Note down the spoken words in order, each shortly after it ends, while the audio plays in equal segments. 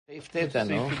הפתעת,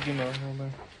 נו?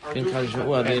 כן,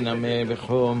 חשבו הדינם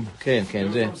בחום. כן, כן,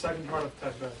 זה.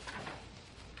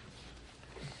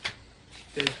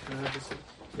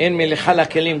 אין מלאכה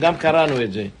לכלים, גם קראנו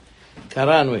את זה.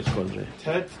 קראנו את כל זה.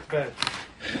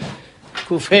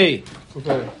 קופי.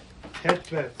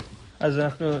 אז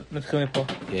אנחנו מתחילים מפה.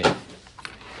 כן.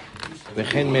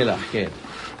 וכן מלח, כן.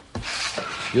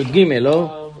 י"ג,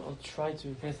 לא?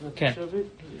 כן.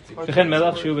 וכן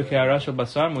מלח שהוא בקערה של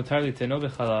בשר מותר ליתנו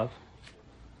בחלב.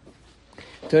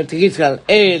 תגיד כאן,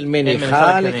 אל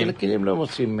מניחה, לכלים לא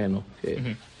מוצאים ממנו.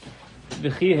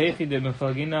 וכי היכי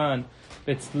דמפלגינן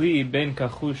בצלי בין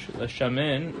כחוש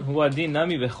לשמן, הוא הדין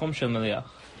נמי בחום של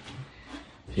מליח.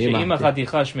 שאם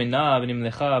החתיכה שמנה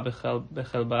ונמלחה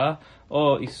בחלבה,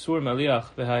 או איסור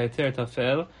מליח והיתר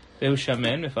תפל, והוא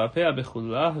שמן, מפעפע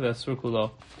בחולה ואסור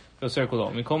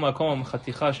כולו. מכל מקום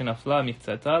חתיכה שנפלה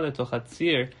מקצתה לתוך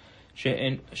הציר,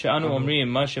 שאנו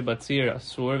אומרים מה שבציר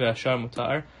אסור והשאר מותר,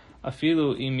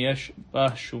 אפילו אם יש בה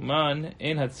שומן,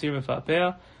 אין הציר מפעפע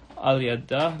על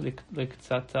ידה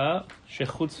לקצתה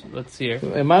שחוץ לציר.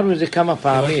 אמרנו את זה כמה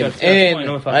פעמים. אין,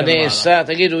 הנעשה,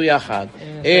 תגידו יחד.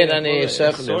 אין, הנעשה,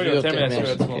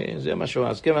 זה משהו.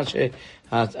 אז כיוון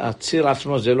שהציר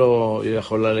עצמו זה לא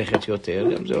יכול ללכת יותר,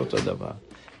 גם זה אותו דבר.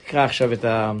 תקרא עכשיו את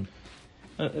ה...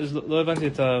 אז לא הבנתי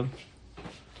את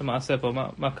המעשה פה,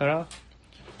 מה קרה?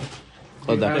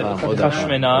 עוד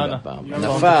פעם.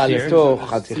 נפל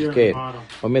לתוך חתיך, כן.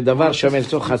 אומר דבר שמן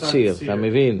לתוך חציר, אתה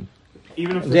מבין?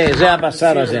 זה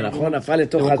הבשר הזה, נכון? נפל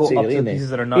לתוך הציר,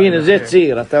 הנה זה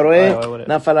ציר, אתה רואה?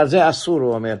 נפל על זה אסור,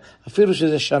 הוא אומר, אפילו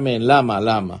שזה שמן,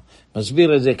 למה?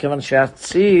 מסביר את זה, כיוון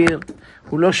שהציר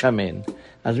הוא לא שמן,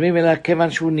 אז ממילא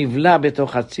כיוון שהוא נבלע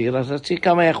בתוך הציר, אז הציר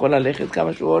כמה יכול ללכת,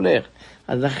 כמה שהוא הולך,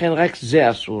 אז לכן רק זה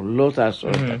אסור, לא תאסור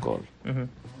את הכל.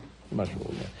 מה שהוא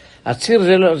אומר. הציר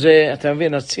זה לא, אתה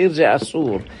מבין, הציר זה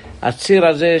אסור, הציר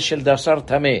הזה של דסר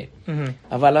טמא,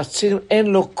 אבל הציר אין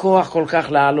לו כוח כל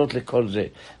כך לעלות לכל זה,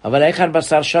 אבל היה כאן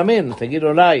בשר שמן, תגיד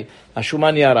אולי,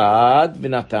 השומן ירד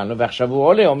ונתן לו, ועכשיו הוא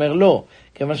עולה, אומר לא,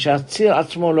 כיוון שהציר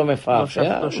עצמו לא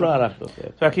מפעפע, הוא לא הלך יותר.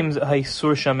 רק אם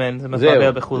האיסור שמן, זה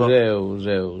מפעפע בחולו.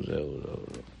 זהו.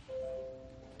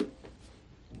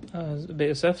 אז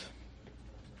ביוסף?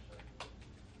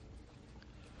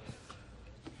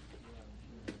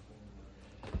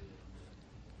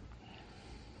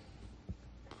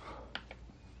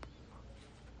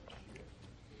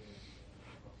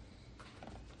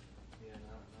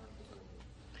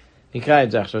 נקרא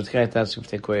את זה עכשיו, תקרא את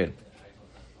השפתי כהן.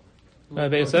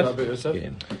 ביוסף?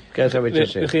 כן. תקרא עכשיו את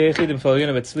יוסף. וכי יחיד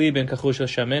מפלגין בצלי בין כחוש של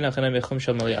שמן, אחרי בחום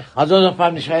של מליח. אז עוד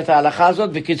פעם נשמע את ההלכה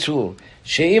הזאת בקיצור,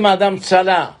 שאם האדם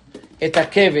צלה את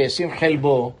הכבש עם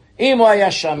חלבו, אם הוא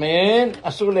היה שמן,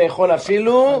 אסור לאכול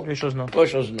אפילו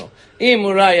ראש אוזנו. אם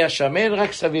הוא לא היה שמן,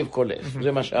 רק סביב קולף.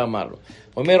 זה מה שאמרנו.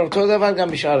 אומר אותו דבר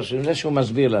גם בשאר, זה שהוא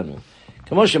מסביר לנו.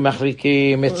 כמו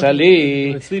שמחליקים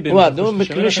מצלי, הוא אדום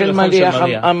בכלי של מליח,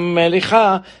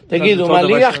 המליחה, תגידו,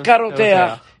 מליח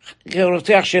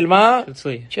כרותח של מה?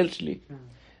 של צלי.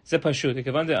 זה פשוט,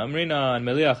 כיוון זה אמרינן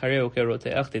מליח הרי הוא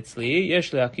כרותח תצלי,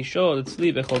 יש להקישו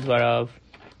לצלי בכל דבריו.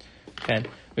 כן.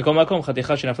 מכל מקום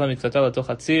חתיכה שנפלה מקצתה לתוך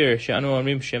הציר, שאנו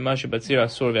אומרים שמה שבציר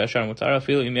אסור והשאר מותר,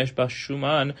 אפילו אם יש בה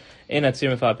שומן, אין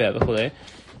הציר מפעפע וכו'.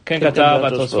 כן כתב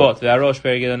התוספות, והראש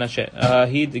פרק הנשה,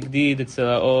 ההיד גדיד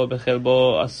צלעו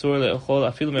בחלבו אסור לאכול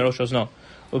אפילו מראש אוזנו,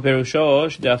 ופירושו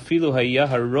שאפילו היה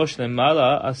הראש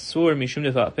למעלה אסור משום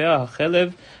לפעפע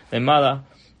החלב למעלה,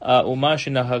 ומה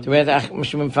שנהג... זאת אומרת,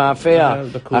 שמפעפע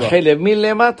החלב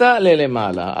מלמטה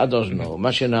ללמעלה, עד אוזנו,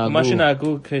 מה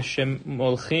שנהגו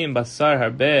כשמולכים בשר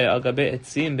הרבה על גבי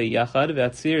עצים ביחד,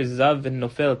 והציר זב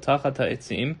ונופל תחת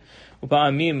העצים,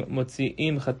 ופעמים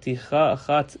מוציאים חתיכה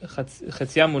אחת,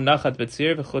 חציה מונחת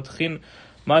בציר, וחותכים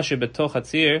מה שבתוך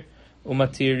הציר,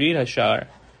 ומתירים השאר.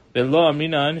 ולא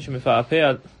אמרינן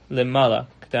שמפעפע למעלה,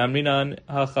 כתאמרינן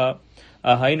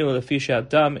היינו לפי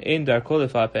שהדם אין דרכו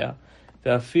לפעפע.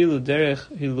 ואפילו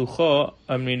דרך הילוכו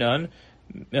אמרינן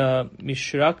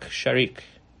משרק שריק,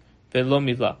 ולא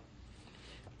מבלע.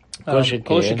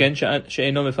 כל שכן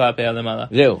שאינו מפעפע למעלה.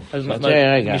 זהו,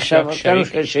 רגע, עכשיו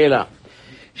כאן שאלה.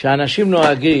 שאנשים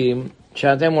נוהגים,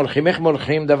 שאתם מולכים, איך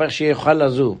מולכים? דבר שיוכל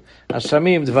לזוב. אז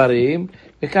שמים דברים,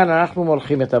 וכאן אנחנו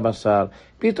מולכים את הבשר.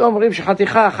 פתאום אומרים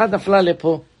שחתיכה אחת נפלה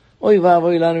לפה. אוי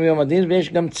ואבוי לנו יום הדין, ויש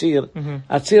גם ציר.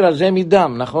 הציר הזה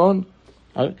מדם, נכון?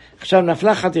 עכשיו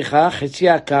נפלה חתיכה,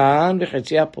 חציה כאן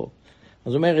וחציה פה.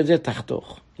 אז אומר את זה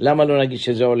תחתוך. למה לא נגיד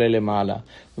שזה עולה למעלה?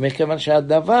 מכיוון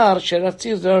שהדבר של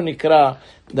הציר זה לא נקרא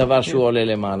דבר שהוא עולה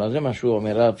למעלה, זה מה שהוא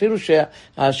אומר. אפילו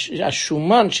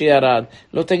שהשומן שירד,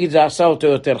 לא תגיד זה עשה אותו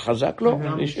יותר חזק, לא,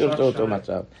 השאיר אותו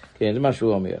מצב. כן, זה מה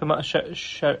שהוא אומר.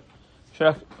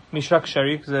 משרק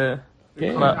שריק זה... It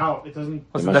comes out. It doesn't.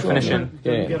 What's the definition? It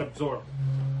doesn't get absorbed.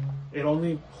 It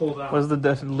only holds out. What's the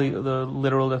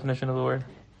literal definition of the word?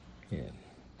 Yeah.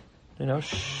 You know?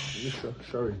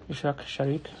 משרק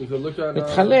שריק.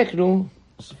 מתחלק, נו.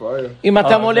 אם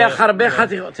אתה מולח הרבה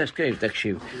חתיכות,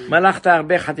 תקשיב, מלחת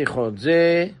הרבה חתיכות,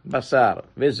 זה בשר,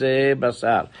 וזה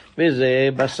בשר, וזה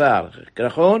בשר,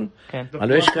 נכון? כן.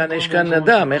 אבל יש כאן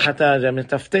אדם, איך אתה, זה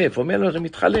מטפטף, אומר לו, זה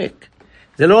מתחלק.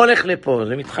 זה לא הולך לפה,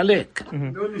 זה מתחלק.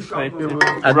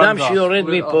 אדם שיורד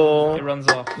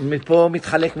מפה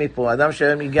מתחלק מפה, אדם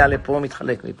שמגיע לפה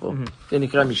מתחלק מפה. זה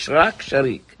נקרא משרק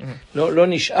שריק. לא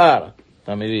נשאר,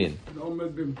 אתה מבין? לא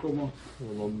עומד במקומו.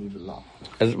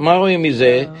 אז מה רואים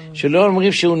מזה? שלא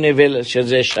אומרים שהוא נבל,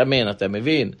 שזה שמן, אתה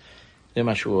מבין? זה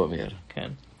מה שהוא אומר. כן.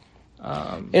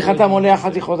 איך אתה מולח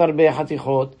חתיכות, הרבה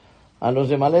חתיכות? הלוא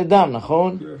זה מלא דם,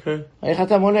 נכון? כן. איך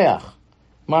אתה מולח?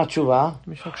 מה התשובה?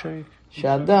 משרק שריק.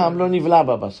 שהדם לא נבלע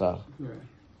בבשר.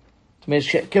 זאת אומרת,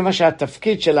 כיוון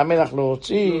שהתפקיד של המלח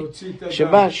להוציא,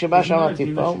 שבא שם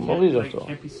טיפה, הוא מוריד אותו.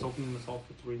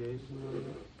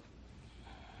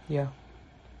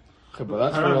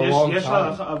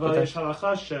 אבל יש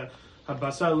הלכה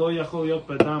שהבשר לא יכול להיות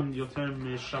בדם יותר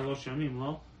מ3 ימים,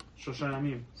 לא? 3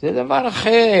 ימים. זה דבר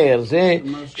אחר, זה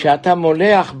כשאתה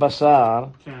מולח בשר,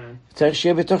 צריך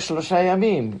שיהיה בתוך 3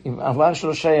 ימים. אם עבר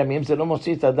 3 ימים, זה לא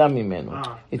מוציא את הדם ממנו.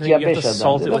 התייבש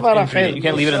הדם, זה דבר אחר.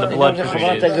 זה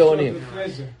חובת הגאונים.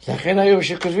 לכן היום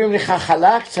שכותבים לך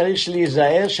חלק, צריך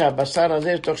להיזהר שהבשר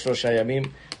הזה בתוך 3 ימים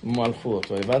מלכו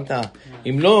אותו, הבנת?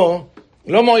 אם לא,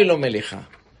 לא מועיל לו מליחה.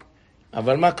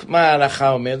 אבל מה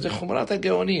ההלכה אומרת? זה חומרת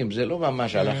הגאונים, זה לא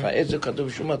ממש ההלכה. זה כתוב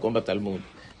בשום מקום בתלמוד.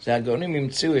 זה הגאונים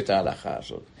המציאו את ההלכה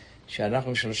הזאת.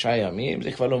 שאנחנו 3 ימים,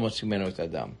 זה כבר לא מוציא ממנו את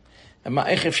הדם.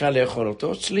 איך אפשר לאכול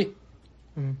אותו? צלי.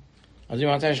 אז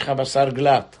אם אתה יש לך בשר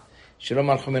גלט, שלא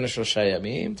מלכו ממנו 3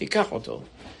 ימים, תיקח אותו.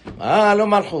 לא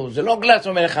מלכו, זה לא גלט,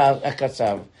 אומר לך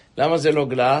הקצב. למה זה לא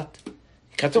גלט?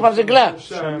 כתוב על זה גלט.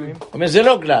 אומר, זה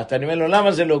לא גלט. אני אומר לו,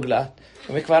 למה זה לא גלט?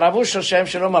 אומר, כבר עברו 3 ימים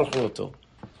שלא מלכו אותו.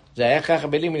 זה היה ככה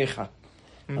בלי מליחה.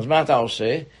 אז מה אתה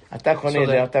עושה? אתה קונה את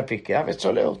זה, אתה פיקח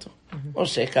וצולה אותו.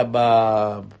 עושה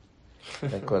קבב.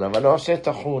 אבל לא עושה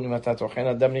תחון. אם אתה טוחן,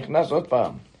 אדם נכנס עוד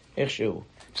פעם. איכשהו.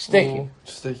 סטייקים.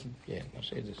 כן,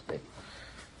 עושה את זה סטייק.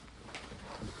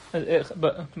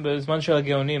 בזמן של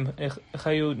הגאונים, איך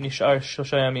היו נשאר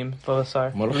 3 ימים בבשר?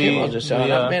 מולכים, זה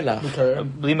סערת מלח.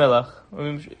 בלי מלח.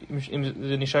 אם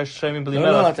זה נשאר 3 ימים בלי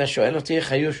מלח. לא, אתה שואל אותי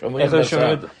איך היו שומרים בשר. איך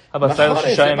שומרים הבשר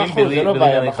 6 ימים בלי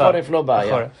מלח. בחורף לא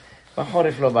בעיה.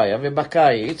 בחורף לא בעיה.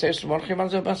 ובקיץ, מולכים על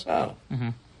זה בשר.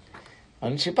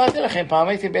 אני סיפרתי לכם, פעם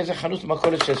הייתי באיזה חנות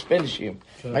מכולת של ספנישים.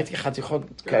 ראיתי חתיכות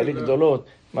כאלה גדולות.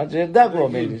 מה זה דג הוא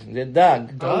אומר לי? זה דג.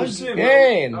 דג?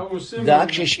 כן. דג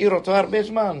שהשאיר אותו הרבה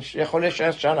זמן, שיכול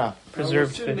להישאר שנה.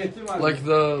 Preserved fish. Like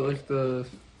the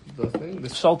thing?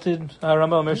 Salted,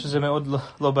 הרמב"ם אומר שזה מאוד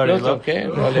לא בריא. לא טוב, כן?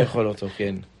 לא לאכול אותו,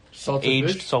 כן.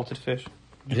 Aged salted fish.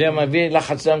 זה מביא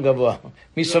לחץ דם גבוה.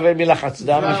 מי סובל מלחץ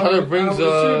דם?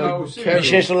 מי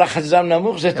שיש לו לחץ דם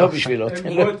נמוך, זה טוב בשבילו.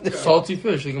 Salty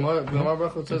fish. גמר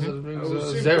ברכות says it brings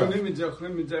זרע.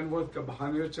 אוכלים את זה עם וודקה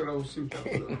בחנויות של הרוסים.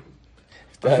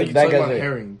 I think it's like a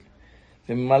herring.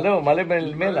 זה מלא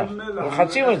במלח.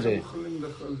 רוחצים את זה.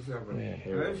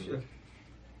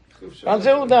 על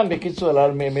זה הוא דן בקיצור, על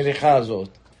המליחה הזאת.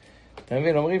 אתה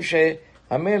מבין, אומרים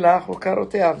שהמלח הוא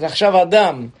קרותח. זה עכשיו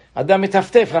אדם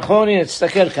מטפטף, נכון? הנה,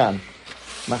 תסתכל כאן.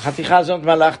 החתיכה הזאת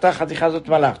מלאכת, החתיכה הזאת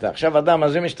מלאכת. עכשיו אדם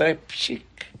הזה משתרק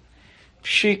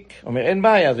פשיק. אומר, אין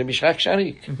בעיה, זה משרק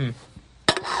שריק.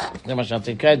 זה מה שאני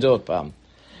תקרא את זה עוד פעם.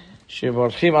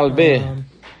 שהולכים על בה.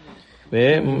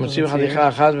 ומציעים חתיכה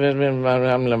אחת,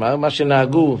 מה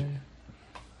שנהגו,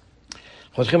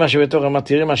 חותכים מה שבתוך,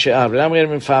 מתירים מה שאר, ולמה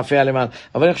הם מפעפע למעלה.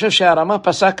 אבל אני חושב שהרמה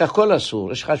פסק הכל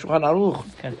אסור, יש לך שולחן ערוך.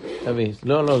 כן. תביא,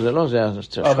 לא, זה לא, זה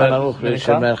שולחן ערוך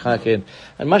של מלכה, כן.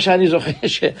 מה שאני זוכר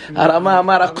שהרמה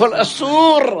אמר, הכל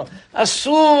אסור.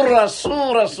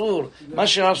 מה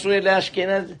שעשו אלה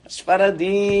אשכנז,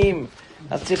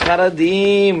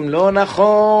 הספרדים, לא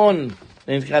נכון.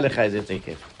 אני נקרא לך איזה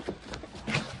תקף.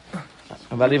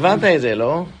 אבל הבנת את זה,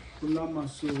 לא? כולם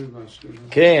אסורים והשכנים.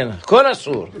 כן, הכל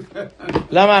אסור.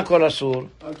 למה הכל אסור?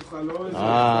 אל תאכל לא את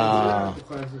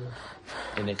זה,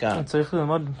 הנה כאן. צריך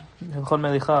ללמוד הלכות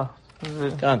מליחה.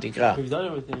 כאן, תקרא.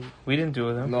 We didn't do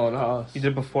them. No. You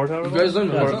did before Taarpvpt? You guys done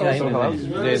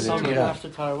זה תקרא.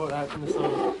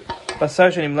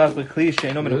 בשר שנמלח בכלי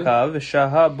שאינו מנוקב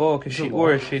ושהה בו כשיעור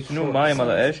שיתנו מים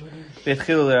על האש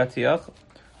והתחילו להרתיח,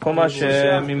 כל מה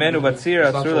שממנו בציר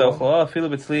אסור לאכולו, אפילו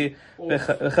בצלי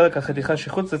בחלק החתיכה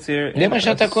שחוץ לציר זה מה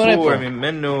שאתה קורא פה. אסור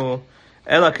ממנו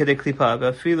אלא כדי קליפה,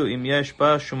 ואפילו אם יש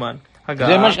בה שומן.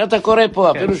 זה מה שאתה קורא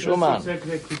פה, אפילו שומן.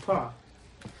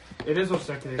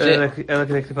 אלא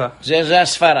כדי קליפה. זה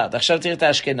הספרד, עכשיו תראה את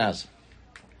האשכנז.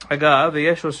 רגע,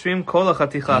 ויש אוסרים כל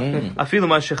החתיכה, אפילו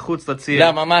מה שחוץ לציר.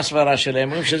 למה, מה הסברה שלהם?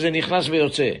 אומרים שזה נכנס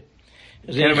ויוצא.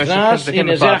 זה נכנס,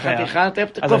 הנה זה החתיכה, אתה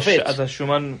קופץ. אז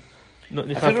השומן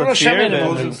נכנס אפילו לא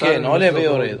לציר. שמן, כן, עולה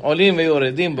ויורד, עולים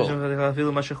ויורדים בו.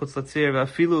 אפילו מה שחוץ לציר,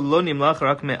 ואפילו לא נמלח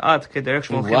רק מעט כדרך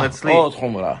שמולכים אצלי. עוד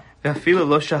חומרה. ואפילו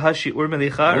לא שהה שיעור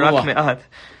מליחה רק מעט,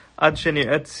 עד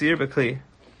שנראית ציר בכלי.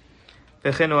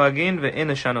 וכן נוהגין ואין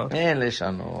לשנות. אין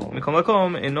לשנות. מכל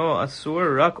מקום אינו אסור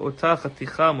רק אותה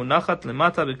חתיכה מונחת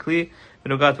למטה בכלי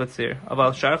ונוגעת בציר.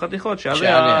 אבל שאר החתיכות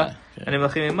שעליה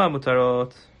הנמלכים עמה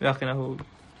מותרות. והכי נהוג.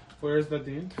 Where is the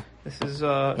din? This is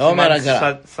אומר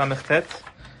הגר"א. סמ"ט.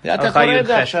 אתה קורא את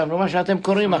זה עכשיו, לא מה שאתם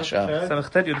קוראים עכשיו.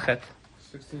 סמ"ט י"ח.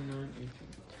 69.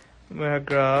 אומר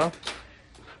הגר"א.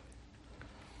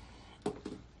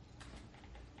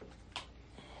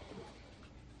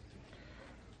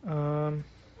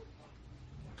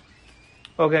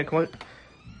 אוקיי,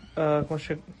 כמו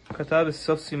שכתב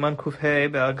בסוף סימן ק"ה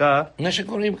בהגה, מה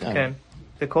שקוראים כאן. כן,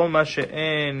 וכל מה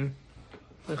שאין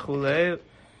וכולי,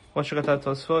 כמו שכתב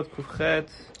תוספות ק"ח,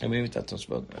 תמיד את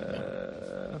התוספות.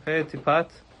 טיפת,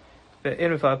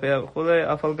 ואין מפעפע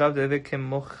וכולי, אף על גב דבק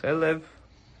כמו חלב,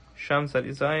 שם צד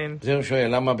זין. זה הוא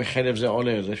שואל, למה בחלב זה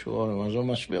עולה? זה שהוא עולה, מה זה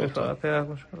משווה אותו? מפעפע,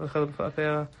 כמו שכתב חלב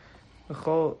מפעפע,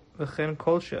 וכן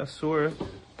כל שאסור,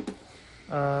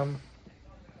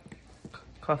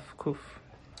 כף קוף.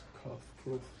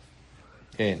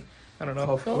 כן. I don't know.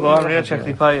 לא אומרים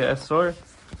שהקליפה היא אסור,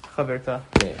 חברתה.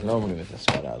 כן, לא אומרים את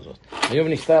הסברה הזאת. היום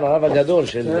נפטר הרב הגדול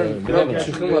של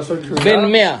צריכים לעשות קריאה.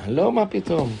 בן 100. לא, מה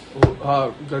פתאום?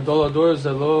 הגדול הדור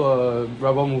זה לא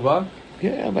רבו מובהק?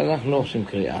 כן, אבל אנחנו לא עושים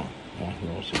קריאה.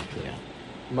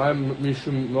 מה אם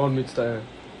מישהו מאוד מצטער?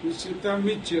 יש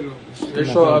תלמיד שלו.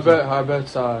 יש לו הרבה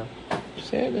צער.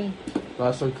 בסדר.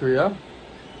 לעשות קריאה?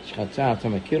 יש לך צער, אתה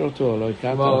מכיר אותו, לא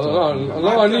הכרת לא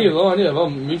אותו? אני, אבל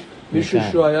מישהו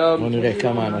שהוא היה... בוא נראה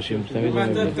כמה אנשים תמיד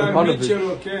אם אתה תלמיד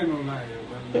שלו, כן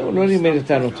אולי. הוא לא לימד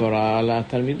אותנו תורה, על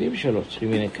התלמידים שלו,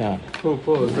 צריכים הנה כאן.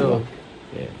 פה, זהו.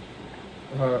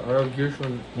 הרב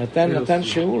גירשון... נתן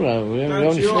שיעור,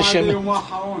 נתן שיעור עד היום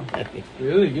האחרון.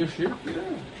 גיל שיעור?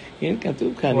 הנה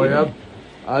כתוב כאן. הוא היה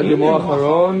עד יום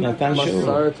האחרון, נתן שיעור.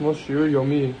 מסר אתמול שיעור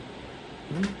יומי.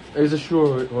 איזה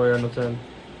שיעור הוא היה נותן?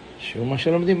 שיעור מה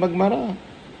שלומדים בגמרא.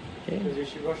 זה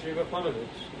ישיבה שלי בפונוביץ'.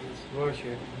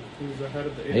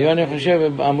 היום אני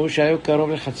חושב, אמרו שהיו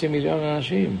קרוב ל500,000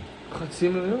 אנשים.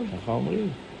 500,000? ככה אומרים.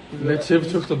 Seif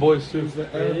took the boys too.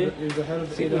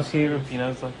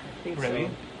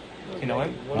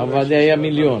 עבדי היה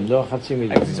 1,000,000, לא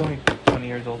 500,000. He's only 20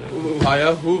 years older. היה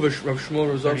הוא ורב שמואל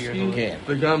רוזובסקי, כן.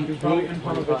 וגם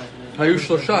היו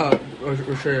 3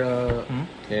 ראשי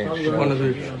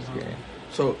פונוביץ'.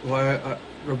 So,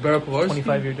 רב בר פולרסקי,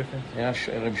 25-year difference.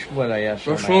 רב שמואל היה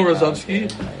שם. רב שמואל רוזובסקי,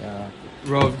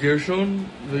 רב גירשון,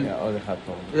 היה עוד אחד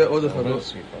פה. עוד אחד.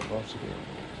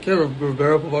 כן, רב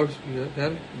בר פולרסקי,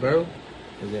 כן? בר?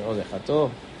 זה עוד אחד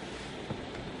טוב.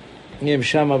 הם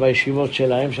שם בישיבות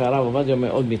שלהם שהרב עובדיה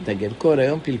מאוד מתנגד. כל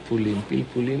היום פלפולים.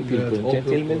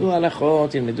 תלמדו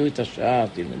הלכות, תלמדו את השעה,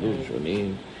 תלמדו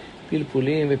ראשונים.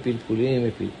 פלפולים.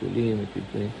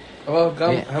 אבל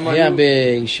גם הם היה היו...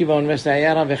 בישיבה האוניברסיטה,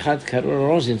 היה רב אחד קראו לו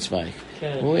רוזנצוויג.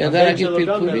 הוא ידע להגיד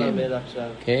פלפולים.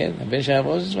 כן, הבן שהיה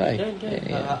רוזנצוויג. כן.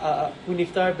 הוא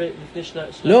נפטר לפני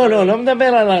לא מדבר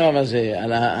על הרב הזה,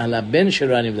 על הבן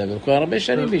שלו אני מדבר, כבר הרבה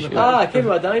שנים בישיבה. כן,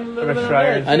 הוא עדיין...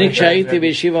 אני כשהייתי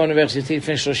בישיבה האוניברסיטית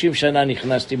לפני 30 שנה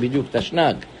נכנסתי בדיוק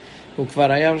תשנ"ג. הוא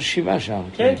כבר היה ראש ישיבה שם.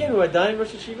 כן, הוא עדיין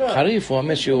ראש ישיבה. חריף, הוא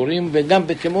עמד שיעורים, וגם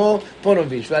כמו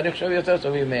פונוביץ', ואני חושב יותר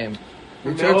טובים מהם.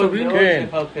 יותר טובים? כן.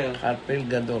 חרפל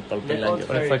גדול, פלפל גדול. But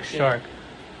it's like shark.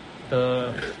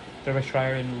 The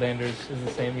Shiur in Landers is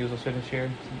the same. He was also in Shiur.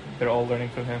 They're all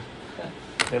learning from him.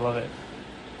 They love it.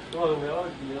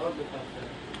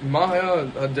 מה היה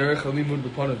הדרך הלימוד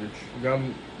בפונוביץ'?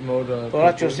 גם מאוד...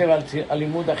 תורת יוסף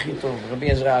הלימוד הכי טוב,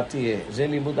 רבי עזרא עטיה, זה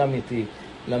לימוד אמיתי.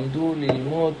 למדו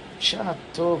ללמוד שעה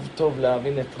טוב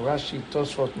להבין את רש"י,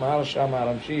 תוספות, מהרש"ם,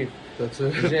 הרמשיך.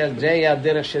 זה היה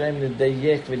הדרך שלהם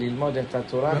לדייק וללמוד את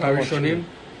התורה. הראשונים?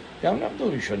 גם למדו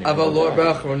ראשונים. אבל לא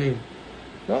הרבה אחרונים.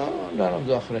 לא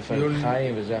למדו אחרי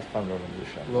חיים, וזה אף פעם לא למדו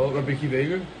שם. לא, רבי עקיבא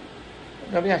איגר?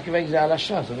 רבי עקיבא איגר זה על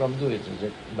הש"ס, הם למדו את זה,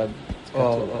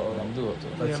 למדו אותו.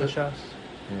 על הש"ס.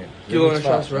 כאילו על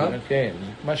הש"ס, רב? כן,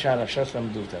 מה שעל הש"ס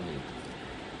למדו תמיד.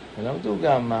 ולמדו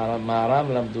גם,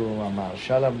 מהר"ם למדו,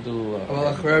 המהרש"ל למדו. אבל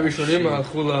אחרי הראשונים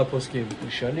הלכו לפוסקים.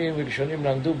 ראשונים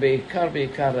למדו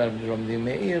בעיקר לומדים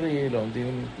מאירי,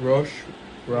 לומדים...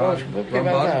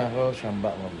 ראש רמב"ם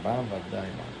ודאי,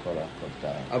 כל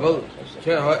אבל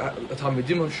כן,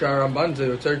 התלמידים של הרמב"ן זה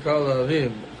יותר קל להבין,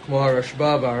 כמו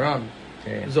הרשב"א והר"ן,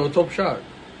 זה אותו פשט,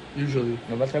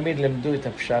 usually. אבל תמיד למדו את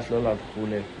הפשט, לא הלכו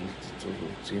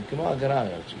לציטוטים, כמו הגר"א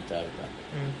שהייתה אותה.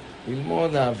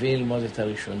 ללמוד, להבין, ללמוד את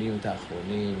הראשונים, את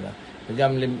האחרונים,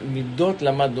 וגם למידות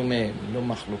למדנו מהם, לא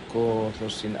מחלוקות, לא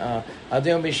שנאה. עד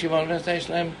היום בישיבה האוניברסיטה יש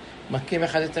להם מכים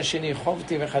אחד את השני,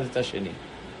 חובטים אחד את השני.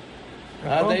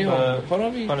 עד היום,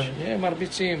 פורוביץ', הם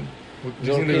מרביצים.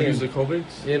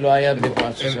 זה לא היה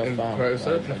בפרצוס אף פעם.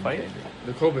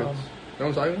 The Kovics. You know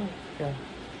what I'm talking about? כן.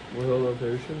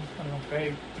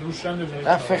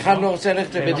 אף אחד לא רוצה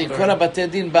ללכת לבית דין. כל הבתי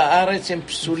דין בארץ הם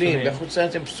פסולים, בחוץ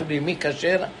לארץ הם פסולים. מי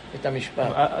קשר? את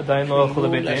המשפט. עדיין לא הלכו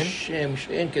לבית דין? לשם,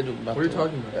 שאין כדוגמתו. What are you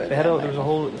talking about? There was a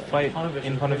whole fight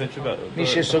in Panovich about מי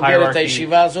שסוגר את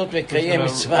הישיבה הזאת מקיים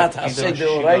מצוות עשה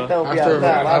דאורייתא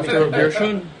וביאתה. After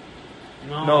Gershon?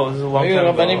 No, this is a long time ago.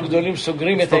 רבנים גדולים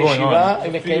סוגרים את הישיבה,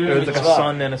 הם מקיימים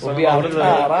מצווה.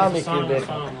 וביאתה הרע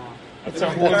מקרבך. זה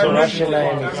התורה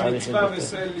שלהם,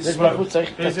 זה בחוץ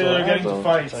צריך את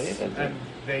התורה.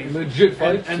 Legit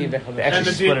fight? They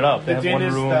actually split it up. They have one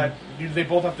room. They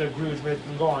both have to agree which way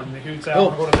to go on. They could say, I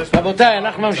want to go to this one. רבותיי,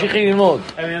 אנחנו ממשיכים ללמוד.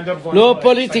 And they end up going לא to, like,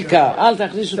 פוליטיקה, אל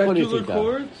תכניסו פוליטיקה. Yeah.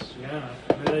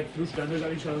 They like threw standards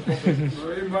at each other's faces.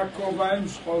 רואים מה כובעים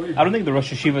שחורים. I don't think the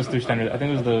Rosh Yeshiva's through standard. I think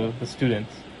it was the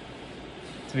students.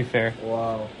 To be fair.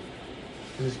 Wow.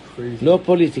 This is crazy. לא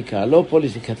פוליטיקה, לא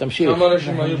פוליטיקה, תמשיך. כמה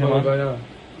אנשים היו בלוויה?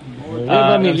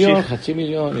 רבע מיליון, חצי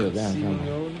מיליון, אני יודע.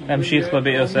 להמשיך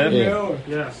בבית יוסף.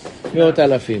 Yes. מאות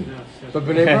אלפים.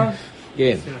 בבני ברק?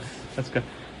 כן. That's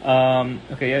good.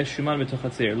 אוקיי, יש שומן בתוך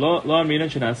הציר. לא אמרינן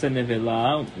שנעשה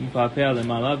נבלה, מפעפע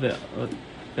למעלה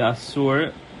ואסור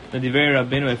לדברי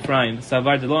רבנו אפרים.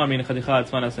 סבר דלא אמרינן חתיכה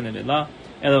עצמה נעשה נבלה,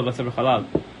 אלא בבשר וחלב.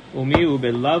 ומי הוא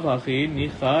בלאו הכי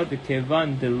ניחא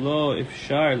דכיוון דלא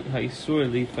אפשר האיסור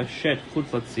לפשט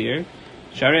חוץ לציר,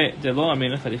 שהרי דלא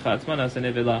אמרינן חתיכה עצמה נעשה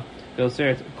נבלה,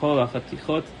 ואוסר את כל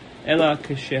החתיכות, אלא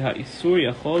כשהאיסור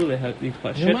יכול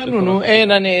להתפשט. אמרנו,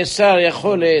 אין הנאסר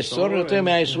יכול לאסור יותר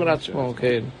מהאיסור עצמו,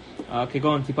 כן.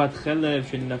 כגון טיפת חלב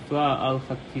שנפלה על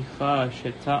חתיכה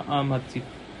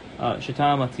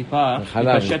שטעם הטיפה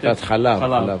חלב, טיפת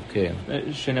חלב, כן.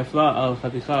 שנפלה על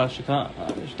חתיכה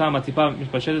שטעם הטיפה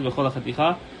מתפשטת בכל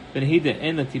החתיכה, ונהי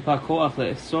דאין לטיפה כוח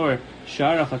לאסור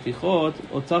שאר החתיכות,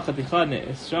 אותה חתיכה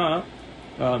נאסרה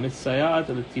מסייעת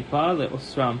לטיפה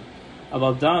לאוסרם.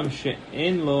 אבל דם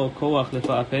שאין לו כוח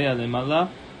לפעפע למעלה,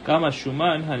 גם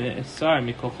השומן הנאסר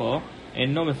מכוחו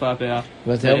אינו מפעפע.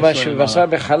 ואתה אומר שבשר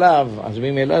בחלב, אז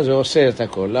ממילא זה עושה את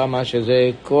הכל. למה? שזה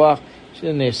כוח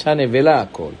שנעשה נבלה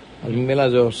הכל. אז ממילא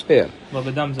זה עושה.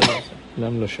 אבל בדם זה לא עושה.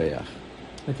 דם לא שייך.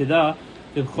 ותדע,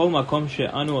 בכל מקום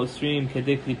שאנו אוסרים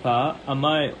כדי קליפה,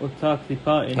 אמר אותה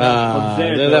קליפה אינה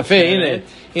עוזרת. זה יפה,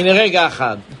 הנה רגע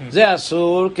אחד. זה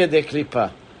אסור כדי קליפה.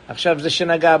 עכשיו זה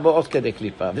שנגע בו עוד כדי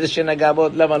קליפה, וזה שנגע בו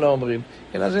עוד למה לא אומרים?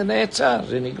 אלא זה נעצר,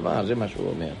 זה נגמר, זה מה שהוא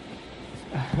אומר.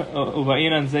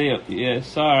 ובעניין זה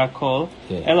יאסר הכל,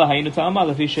 אלא היינו טעמה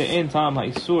לפי שאין טעם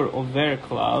האיסור עובר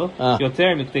כלל, יותר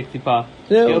מכדי קליפה.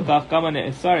 כל כך גם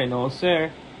הנאסר אינו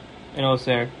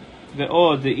אוסר.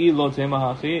 ועוד דאי לא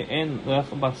תמה הכי, אין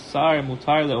לך בשר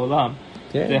מותר לעולם.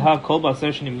 דהה כל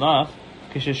בשר שנמלח,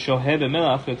 כששוהה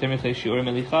במלח יותר מכדי שיעור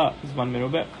מליחה, זמן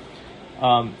מרובה.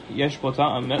 יש בו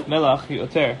טעם מלח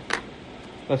יותר.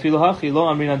 ואפילו הכי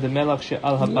לא אמרינן דמלח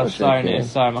שעל הבשר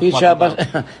נאסר מחמת אדם.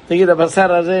 תגיד,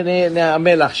 הבשר הזה,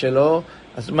 המלח שלו,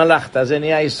 אז מלחת, זה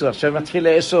נהיה איסור. עכשיו מתחיל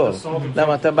לאסור.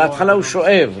 למה? בהתחלה הוא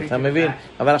שואב, אתה מבין?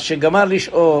 אבל כשגמר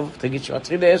לשאוב, תגיד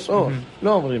שמתחיל לאסור.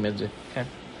 לא אומרים את זה. כן.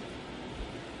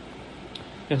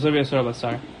 יחזור ביסור הבשר.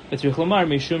 וצריך לומר,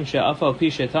 משום שאף על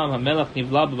פי שטעם המלח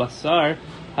נבלע בבשר,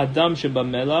 הדם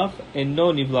שבמלח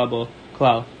אינו נבלע בו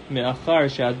כלל. מאחר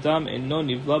שהדם אינו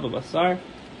נבלע בבשר,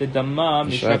 לדמה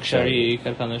משקשרי,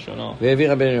 כרכן לשונו.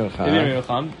 והעביר רבנו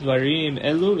יוחנן. דברים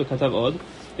אלו, וכתב עוד,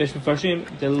 יש מפרשים,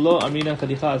 דלא אמרינן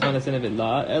חתיכה הזמן נעשה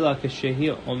נבלה, אלא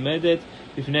כשהיא עומדת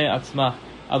בפני עצמה.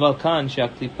 אבל כאן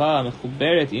שהקליפה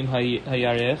מחוברת עם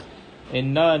הירך,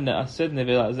 אינה נעשית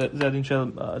נבלה. זה הדין של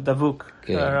דבוק.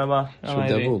 כן, של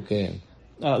דבוק, כן.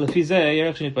 לפי זה,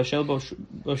 ירק שנתבשל בו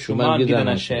שומן גידן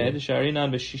השד,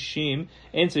 שערינן ב-60,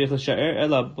 אין צריך לשער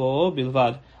אלא בו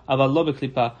בלבד, אבל לא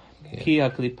בקליפה. כי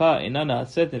הקליפה אינה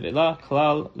נעשית נבלה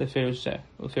כלל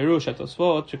לפירוש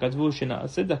התוספות שכתבו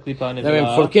שנעשית הקליפה נבלה. הם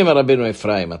חולקים על רבנו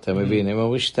אפרים, אתה מבין? הם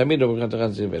אומרים שתמיד אומרים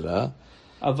את זה נבלה.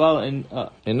 אבל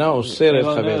אינה אוסרת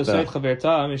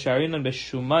חברתה, משערינן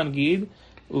בשומן גיד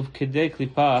ובכדי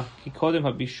קליפה, כי קודם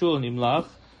הבישול נמלח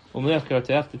ומלח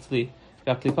כרתח תצלי,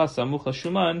 והקליפה סמוך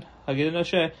לשומן, הגידן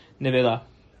השד נבלה.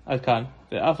 עד כאן.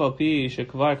 ואף על פי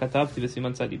שכבר כתבתי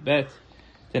בסימן צדי ב'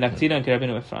 תנקטינן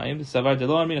כרבנו אפרים, סבר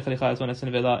דלא אמרין החתיכה עצמה נעשה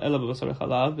נבלה אלא בבשר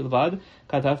וחלב בלבד,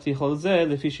 כתבתי כל זה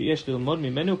לפי שיש ללמוד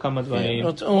ממנו כמה דברים.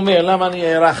 הוא אומר, למה אני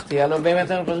הערכתי? הלוא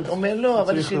באמת אני אומר, לא,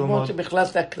 אבל יש ללמוד שבכלל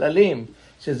את הכללים,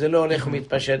 שזה לא הולך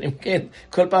ומתפשט. אם כן,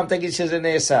 כל פעם תגיד שזה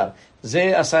נאסר.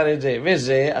 זה אסר את זה,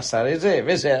 וזה אסר את זה,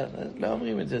 וזה, לא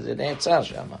אומרים את זה, זה נעצר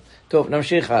שם. טוב,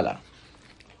 נמשיך הלאה.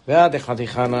 ועד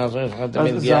החתיכה נעזור,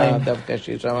 תמיד גיעה דווקא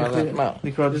ששם מה?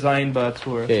 לקרוא זין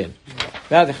בטור. כן.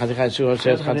 ועד החתיכה איסור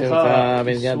עושה את חתיכה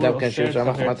בנגיעה דווקא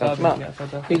ששם חמת עצמה.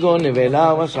 כגון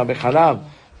נבלה או מסרה בחלב.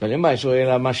 ולמה איסור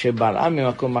אלא מה שבלעה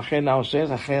ממקום אחר עושה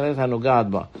את אחרת הנוגעת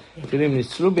בה. אפילו אם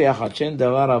ניצלו ביחד שאין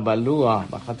דבר הבלוע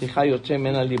בחתיכה יוצא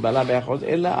ממנה להיבלע ביחד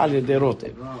אלא על ידי רוטב.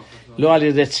 לא על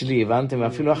ידי צלי, הבנתם?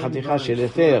 אפילו החתיכה של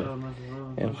היתר.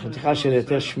 חתיכה של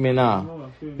היתר שמנה.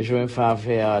 ושהוא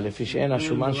מפעפע, לפי שאין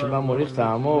השומן שבה מוליך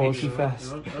טעמו,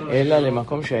 אלא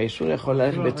למקום שהאיסור יכול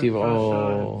ללכת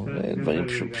בטבעו. דברים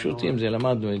פשוטים, זה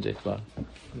למדנו את זה כבר.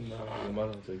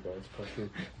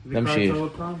 נמשיך.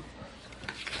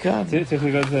 צריך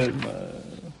לגעת זה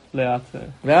לאט.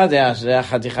 ועד זה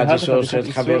החתיכת איסור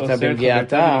שתחברת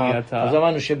בנגיעתה, אז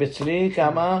אמרנו שבצלי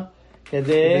כמה?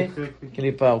 כדי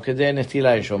קליפה או כדי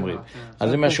נטילה יש אומרים. אז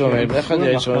זה מה שהוא אומר, בדרך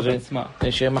כלל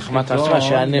זה שמחמת עצמה,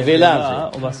 שהנבלה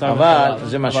זה, אבל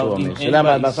זה מה שהוא אומר.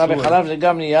 שלמה בשר וחלב זה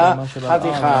גם נהיה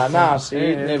חתיכה,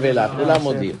 נעשית, נבלה, כולם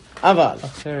מודים.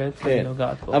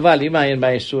 אבל אם אין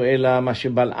באיסור אלא מה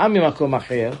שבלעה ממקום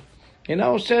אחר, אינה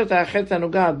אוסרת החטא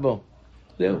הנוגעת בו.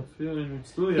 זהו.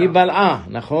 היא בלעה,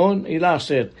 נכון? היא לא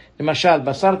אוסרת. למשל,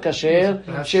 בשר כשר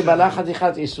שבלעה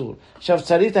חתיכת איסור. עכשיו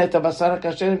צלית את הבשר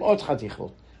הכשר עם עוד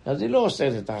חתיכות. אז היא לא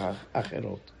אוסרת את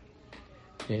האחרות.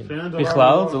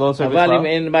 בכלל? זה לא אוסרת בכלל? אבל אם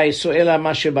אין בה איסור אלא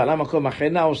מה שבלעה מקום אחר,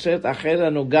 אינה אוסרת אחרת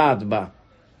הנוגעת בה.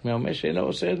 מה אומר שאינה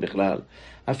אוסרת בכלל?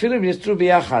 אפילו אם יצאו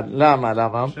ביחד. למה?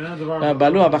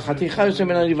 בלוע בחתיכה יוצא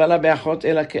מן הנבלה באחות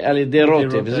אלא על ידי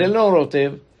רוטב. זה לא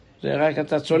רוטב, זה רק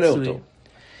אתה צולה אותו.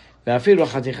 ואפילו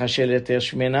החתיכה של היתר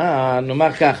שמנה,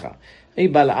 נאמר ככה, היא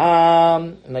בלעה,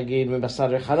 נגיד, מבשר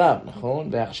וחלב, נכון?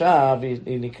 ועכשיו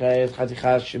היא נקראת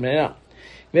חתיכה שמנה.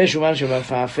 ויש שומן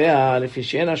שבמפעפע, לפי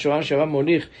שאין השומן שבה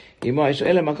מוליך עמו האיסור,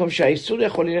 אלא מקום שהאיסור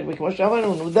יכול ללך, וכמו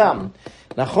שאמרנו, נודם.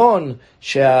 נכון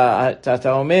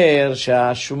שאתה אומר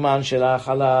שהשומן של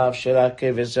החלב, של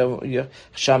הכבש, זה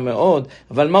שם מאוד,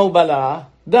 אבל מה הוא בלע?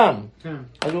 דם. כן.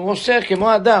 אז הוא מוסר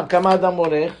כמו אדם, כמה אדם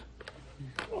הולך?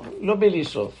 לא בלי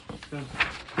סוף.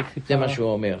 זה מה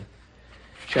שהוא אומר.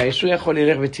 שהאיסור יכול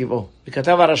ללך בטבעו.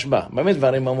 וכתב הרשב"א, באמת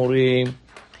דברים אמורים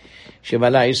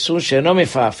שבלע איסור שאינו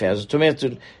מפעפע. זאת אומרת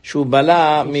שהוא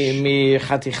בלע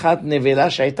מחתיכת נבלה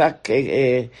שהייתה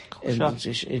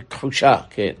כחושה,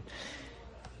 כן.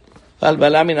 אבל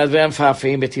בלע מן הדברים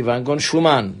מפעפעים בטבעם, כגון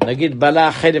שומן. נגיד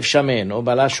בלע חלב שמן או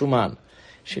בלע שומן.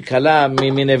 שקלה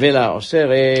מנבלה,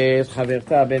 אוסרת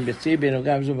חברתה בין ביצי, בין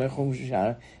גם זו מחום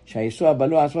שהאיסור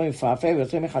הבלוע עצמו מפעפע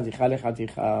ויוצא מחתיכה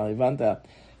לחתיכה, הבנת?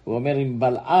 הוא אומר, אם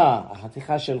בלעה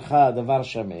החתיכה שלך דבר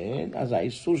שמן, אז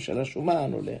האיסור של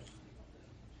השומן הולך.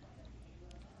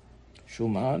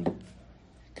 שומן.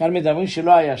 כאן מדברים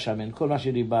שלא היה שמן, כל מה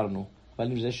שדיברנו.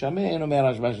 אבל אם זה שמן, אומר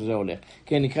הרשב"א שזה הולך.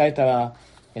 כן, נקרא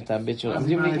את הבית שלו.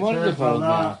 עומדים לגמור את זה כבר עוד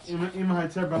מעט.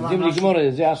 עומדים לגמור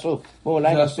את זה, זה הסוף. בואו,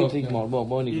 אולי נספיק לגמור.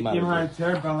 בואו נגמר. אם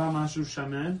ההיתר בלע משהו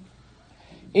שמן?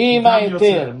 אם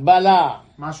ההיתר בלע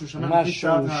משהו שמן,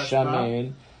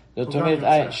 זאת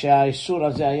אומרת שהאיסור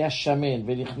הזה היה שמן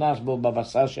ונכנס בו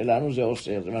בבשר שלנו, זה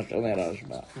אוסר, זה מה שאומר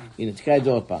הרשב"א. הנה, תקרא את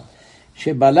זה עוד פעם.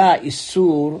 שבלע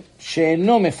איסור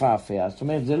שאינו מפעפע, זאת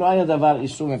אומרת, זה לא היה דבר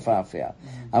איסור מפעפע.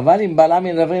 אבל אם בלע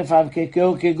מן דברים מפעפע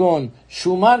כגון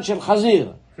שומן של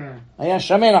חזיר, היה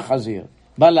שמן החזיר,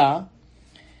 בלע,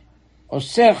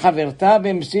 אוסר חברתה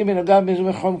במסיר בנוגע בזו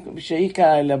מחום שהיא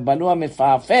בלוע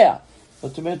מפעפע.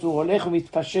 זאת אומרת, הוא הולך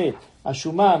ומתפשט.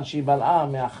 השומן שהיא בלעה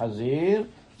מהחזיר,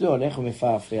 זה הולך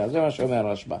ומפעפע. זה מה שאומר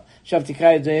הרשב"א. עכשיו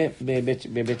תקרא את זה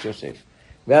בבית יוסף.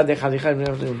 ועד חתיכה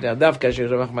דווקא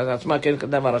שזה מחמת עצמה, כן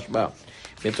כתב הרשב"א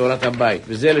בתורת הבית,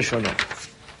 וזה לשונו.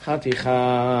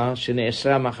 חתיכה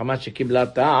שנאסרה מחמת שקיבלה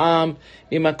טעם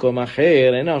ממקום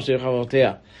אחר, אינה עושה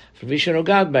חברותיה. לפי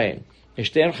שנוגעת בהן,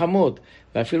 שתיהן חמות,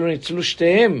 ואפילו ניצלו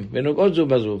שתיהם ונוגעות זו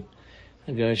בזו.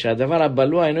 שהדבר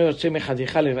הבלוע אינו יוצא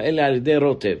מחתיכה אלא על ידי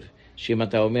רוטב. שאם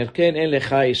אתה אומר כן, אין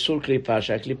לך איסור קליפה,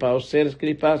 שהקליפה אוסרת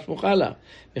קליפה סמוכה לה,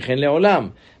 וכן לעולם.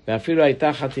 ואפילו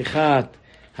הייתה חתיכת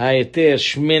ההיתר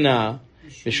שמנה,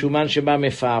 ושומן שבה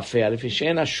מפעפע, לפי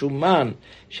שאין השומן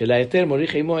של ההיתר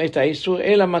מוליך עמו את האיסור,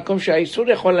 אלא מקום שהאיסור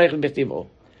יכול ללכת בטבעו.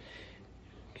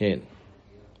 כן.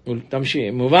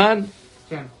 תמשיך. מובן?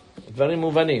 כן. דברים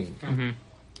מובנים.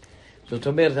 זאת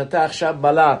אומרת, אתה עכשיו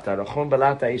בלעת, נכון?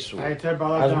 בלעת האיסור. ההיתר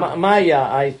בלע אז דם. מה היה?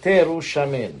 ההיתר הוא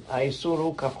שמן, האיסור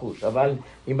הוא כחוש, אבל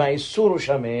אם האיסור הוא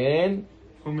שמן,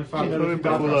 הוא מפעפע לפי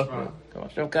דעת ההשפעה.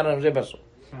 עכשיו קראנו זה בסוף.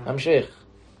 המשך.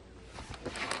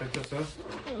 בית יוסף.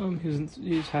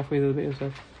 He's halfway to the bit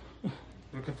Yosef.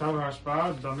 וכתב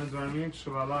ההשפעה, דמה דברים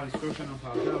שבעלה איסור שאינו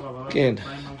מפעפע, אבל כן.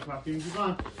 תנאים המפעפעים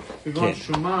כגון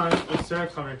שומן אוסר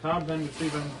חברתה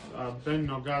בין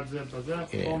נוגעת זה בזה,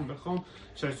 חום וחום,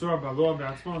 שהאיסור הבלוע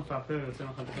בעצמו מפעפע ויוצא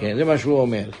מחתיכה. כן, זה מה שהוא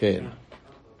אומר, כן.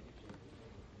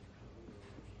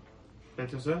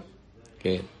 בית יוסף?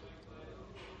 כן.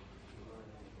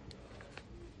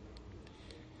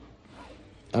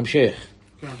 המשך.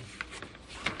 כן.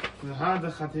 והד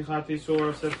חתיכת איסור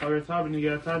אוסר חברתה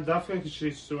בנגיעתה דווקא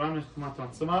כשאיסורה מחמת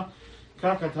עצמה,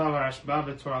 כך כתב הרשב"א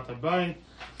בתורת הבית,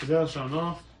 זה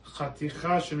לשונו,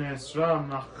 חתיכה שנאסרה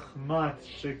מחמת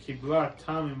שקיבלה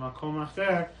טעם ממקום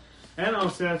אחר, אין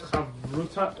אוסרת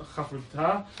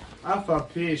חברותה, אף על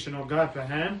פי שנוגעת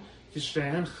בהן,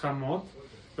 כשתיהן חמות,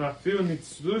 ואפילו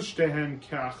ניצלו שתיהן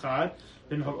כאחד,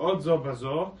 ונוגעות זו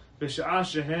בזו, בשעה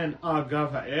שהן על גב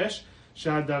האש,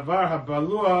 שהדבר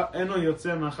הבלוע אינו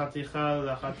יוצא מהחתיכה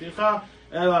לחתיכה,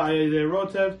 אלא על ידי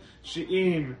רוטב,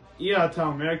 שאם אתה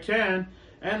אומר כן,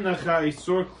 אין לך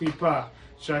איסור קליפה,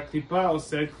 שהקליפה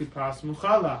עושה קליפה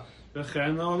סמוכה לה,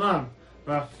 וכן לעולם.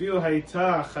 ואפילו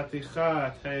הייתה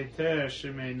חתיכת היתר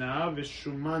שמנה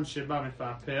ושומן שבה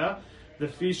מפעפע,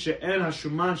 לפי שאין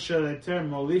השומן של היתר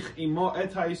מוליך עמו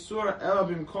את האיסור, אלא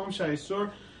במקום שהאיסור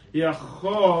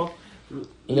יכול...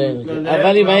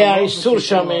 אבל אם היה איסור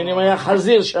שמן, אם היה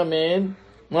חזיר שמן,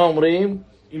 מה אומרים?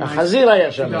 החזיר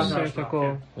היה שמן.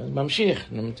 ממשיך,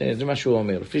 זה מה שהוא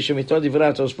אומר, לפי שמיתו דברי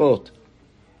התוספות.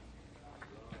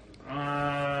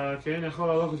 כן, יכול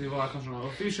לעלות אותי בו אחת שונה.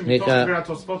 לפי שמתוך דברי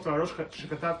התוספות והראש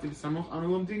שכתבתי בסמוך,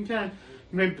 אנו לומדים כן,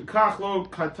 כך לא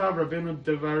כתב רבנו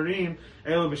דברים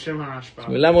אלו בשם הרשב"א.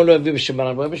 ולמה הוא לא הביא בשם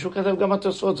הרשב"א? בשביל כתב גם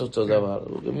התוספות אותו דבר,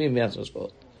 הוא גם הביא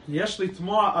מהתוספות. יש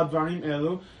לתמוע על דברים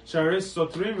אלו, שהרי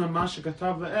סותרים למה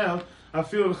שכתב לאל,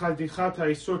 אפילו בחתיכת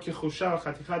האיסור כחושה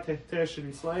וחתיכת היתר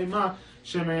שנסלה עמה,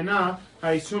 שמעינה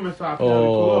האיסור מפעפע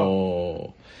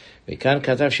לכולו. וכאן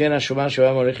כתב שאין השומן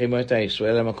שבא מוליך עמו את האיסור,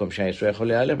 אלא מקום שהאיסור יכול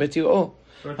להיעלם בטבעו,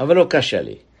 אבל לא קשה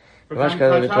לי. וכאן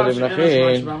כתב שאין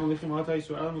השומן שבא מוליך עמו את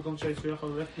האיסור, אלא מקום שהאיסור יכול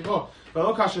להיעלם בטבעו,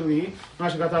 ולא קשה לי, מה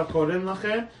שכתב קודם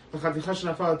לכן, בחתיכה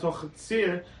שנפל לתוך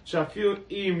ציר, שאפילו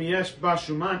אם יש בה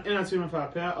שומן, אין הציר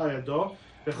מפעפע על ידו,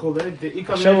 וכולי.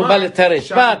 עכשיו הוא בא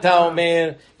לתרץ,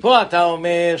 פה אתה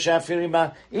אומר שאפילו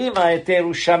אם ההיתר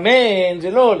הוא שמן,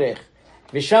 זה לא הולך.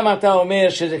 ושם אתה אומר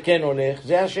שזה כן הולך,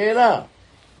 זה השאלה.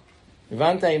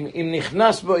 הבנת? אם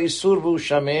נכנס בו איסור והוא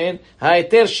שמן,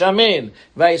 ההיתר שמן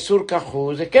והאיסור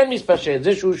כחו, זה כן מתפשט,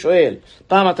 זה שהוא שואל.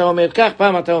 פעם אתה אומר כך,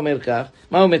 פעם אתה אומר כך,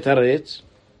 מה הוא מתרץ?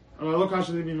 אבל לא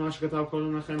קשה לי במה שכתב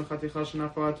קודם לכן, החתיכה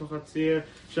שנפלה לתוך הציר,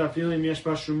 שאפילו אם יש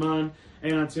בה שומן,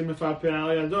 אין הציר מפעפע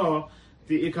על ידו,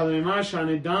 דאיקה למאמר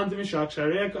שהנידן דמשק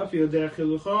שהריק אפילו דרך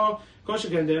חילוכו, כל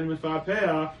שכן דרך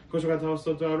מפעפע, כל שכתב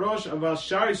סוטו הראש, אבל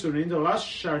שאר איסורים, דלה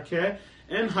שרקה,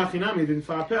 אין הכינמי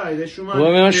דנפעפע על ידי שומן. הוא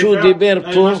אומר מה שהוא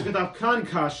דיבר פה. מה שכתב כאן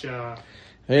קשה.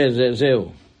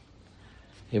 זהו.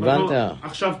 הבנת?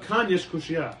 עכשיו כאן יש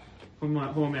קושייה, הוא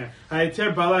אומר. היתר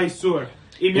בעלה איסור.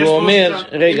 הוא אומר,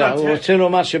 רגע, הוא רוצה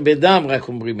לומר שבדם רק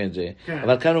אומרים את זה,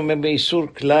 אבל כאן הוא אומר באיסור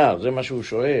כלל, זה מה שהוא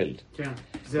שואל.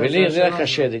 ולי זה רק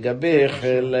קשה, לגבי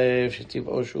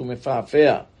שטבעו שהוא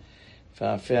מפעפע,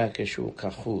 מפעפע כשהוא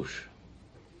כחוש.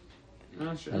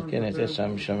 אז כן, הייתה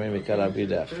שמן בקל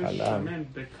אביד החלב,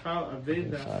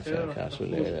 מפעפע כעשו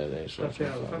לאסוף.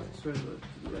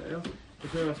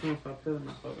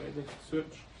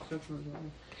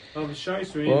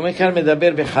 הוא אומר כאן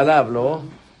מדבר בחלב, לא?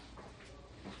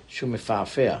 שהוא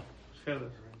מפעפע. חלב.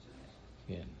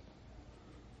 כן.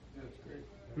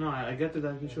 No, I get the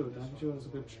דרכי תשובה. דרכי תשובה זה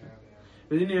good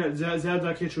shit. והנה, זה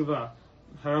הדרכי תשובה.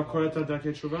 הרב קורא את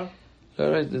הדרכי תשובה?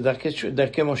 לא,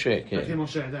 דרכי משה, כן. דרכי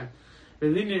משה, די.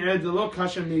 ולי נראה זה לא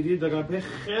קשה מידי לגבי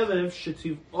חלב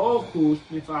שטבעו הוא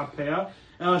מפעפע,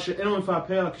 אלא שאינו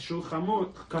מפעפע כשהוא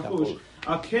כחוש.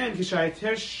 אבל כן,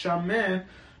 כשהיתר שמן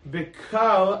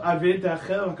בקל אביד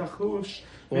החלב הכחוש,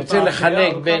 הוא רוצה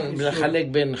לחלק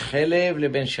בין חלב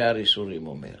לבין שאר איסורים,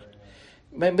 אומר.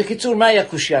 בקיצור, מהי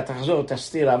הקושיה? תחזור,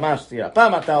 תסתירה, מה הסתירה?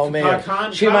 פעם אתה אומר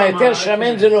שאם ההיתר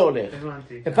שמן זה לא הולך.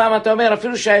 ופעם אתה אומר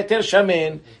אפילו שההיתר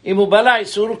שמן, אם הוא בלע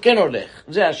איסור הוא כן הולך.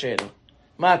 זה השאלה.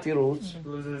 מה התירוץ?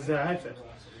 זה ההפך.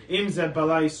 אם זה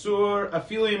בלע איסור,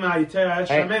 אפילו אם ההיתר היה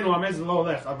שמן, הוא אומר זה לא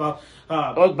הולך.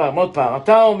 עוד פעם.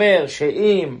 אתה אומר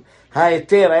שאם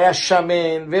ההיתר היה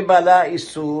שמן ובלע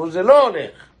איסור, זה לא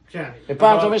הולך. כן.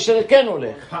 ופעם אתה אומר שזה כן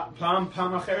הולך.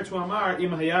 פעם אחרת הוא אמר,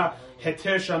 אם היה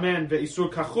היתר שמן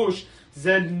ואיסור כחוש,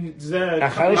 זה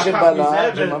אחרי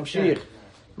שבלה זה ממשיך.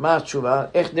 מה התשובה?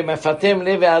 איך דמפתם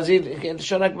לב ואזיל, כן,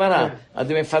 לשון הגמרא.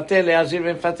 דמפתה להזיל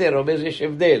ומפתה, או באיזה יש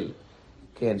הבדל.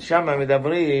 כן, שם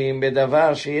מדברים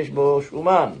בדבר שיש בו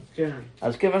שומן. כן.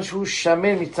 אז כיוון שהוא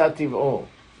שמן מצד טבעו.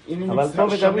 אבל פה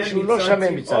מדברים שהוא לא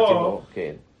שמן מצד טבעו.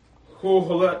 כן.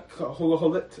 הוא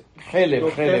הולט. חלב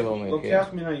אומר. לוקח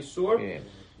מן האיסור.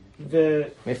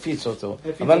 מפיץ אותו.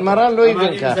 אבל מרן לא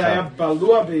הבין ככה. אם זה היה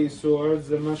בלוע באיסור,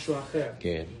 זה משהו אחר.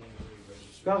 כן.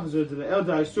 כך זה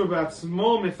אלדה, האיסור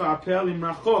בעצמו מפעפל עם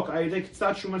רחוק, על ידי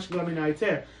קצת שומן שגלה מן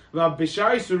ההיתר.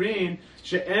 ובשאר איסורים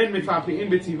שאין מפעפעים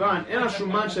בטבען, אין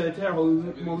השומן של היתר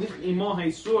מוליך עמו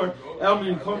האיסור, אל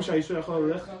ממקום שהאיסור יכול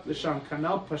ללך לשם,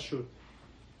 כנ"ל פשוט.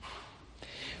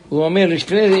 הוא אומר,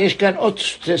 לפני זה יש כאן עוד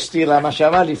סתירה, מה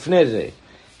שאמר לפני זה,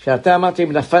 שאתה אמרת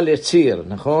אם נפל לציר,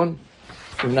 נכון?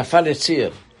 אם נפל לציר.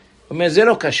 הוא אומר, זה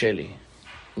לא קשה לי.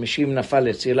 אם נפל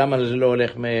לציר, למה זה לא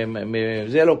הולך,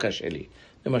 זה לא קשה לי.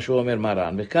 זה מה שהוא אומר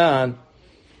מרן. וכאן,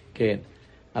 כן.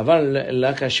 אבל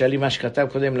לא קשה לי מה שכתב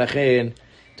קודם לכן,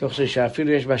 תוך זה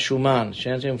שאפילו יש בה שומן,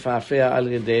 שאין זה מפעפע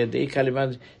על ידי, דאיקה לבד,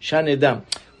 שן דם.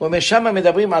 הוא אומר, שם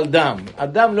מדברים על דם.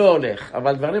 הדם לא הולך,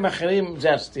 אבל דברים אחרים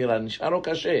זה הסתירה, נשאר לו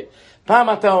קשה.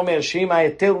 פעם אתה אומר שאם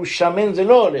ההיתר הוא שמן זה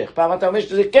לא הולך, פעם אתה אומר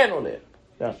שזה כן הולך.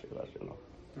 זה השאלה שלו.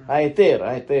 ההיתר.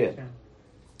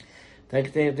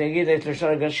 תגיד, את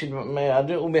לשון הגרשית,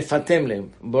 הוא מפתם להם,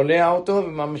 בולע אותו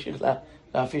וממשיך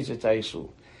להפיץ את האיסור.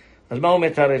 אז מה הוא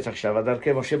מתרץ עכשיו?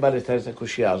 הדרכי משה בא לתרץ את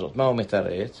הקושייה הזאת. מה הוא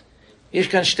מתרץ? יש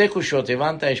כאן שתי קושיות,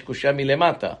 הבנת? יש קושיה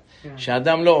מלמטה,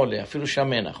 שהאדם לא עולה, אפילו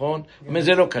שמן, נכון? הוא אומר,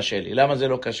 זה לא קשה לי. למה זה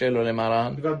לא קשה לו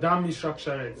למערן? בגלל דם נשרק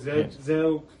שרת.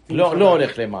 לא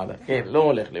הולך למעלה. כן, לא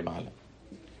הולך למעלה.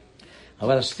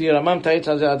 אבל הסתירה, מה מתרץ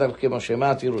על זה הדרכי משה?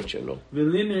 מה התירוץ שלו?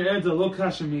 ולי נראה זה לא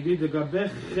קשה מידי, לגבי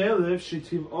חלב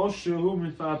שטבעו שהוא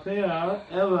מפעפע,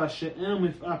 אלא שאין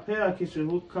מפעפע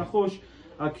כשהוא כחוש,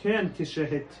 כן,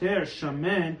 כשהיתר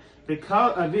שמן, וקל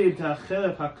אביב את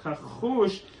החלב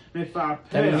הכחוש מפעפע.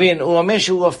 אתה מבין, הוא אומר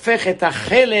שהוא הופך את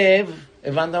החלב,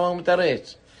 הבנת מה הוא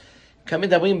מתרץ? כאן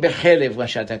מדברים בחלב, מה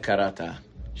שאתה קראת,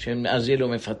 שאזיל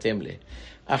ומפתם לי.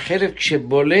 החלב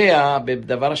כשבולע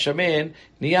בדבר השמן,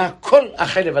 נהיה כל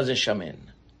החלב הזה שמן.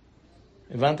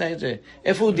 הבנת את זה?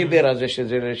 איפה הוא דיבר על זה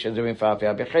שזה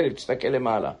מפעפע? בחלב, תסתכל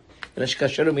למעלה. אלא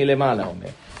שקשה לו מלמעלה, אומר.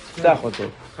 תפתח אותו.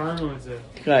 קראנו את זה.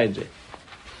 תקרא את זה.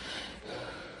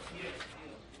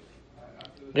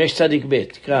 רש צדיק ב',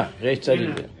 תקרא, רש צדיק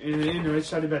ב'. הנה, רש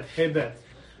צדיק ב', היבט.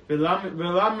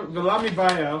 ולמה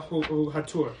מבעיה הוא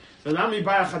הטור. ולמה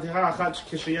מבעיה חתיכה אחת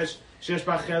שיש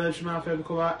בה חלב שמאפר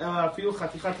בקולה, אלא אפילו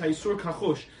חתיכת האיסור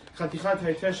כחוש. חתיכת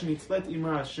היתר שנצלט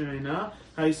עמה שרינה,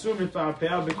 האיסור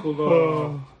מפעפע בקולו.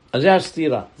 אז זה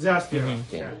הסתירה. זה הסתירה.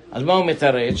 אז מה הוא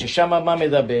מתרץ? ששם מה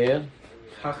מדבר?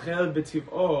 החלב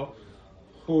בטבעו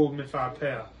הוא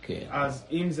מפעפע. כן. אז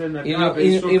אם זה נגע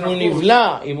באיסור כחוש...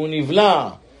 אם הוא נבלע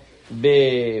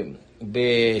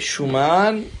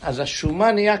בשומן, אז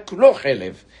השומן נהיה כולו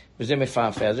חלב, וזה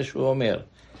מפעפע, זה שהוא אומר.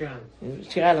 כן.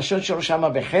 תראה, הלשון שלו שמה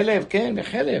בחלב, כן,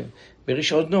 בחלב.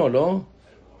 בריש עודנו, לא?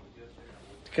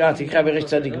 תקרא בריש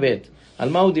צדיק ב'. על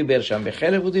מה הוא דיבר שם?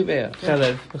 בחלב הוא דיבר.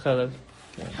 בחלב.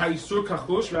 האיסור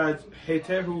כחוש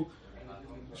וההיתר הוא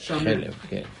שמן. חלב,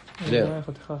 כן. זהו.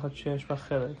 חתיכה אחת שיש בה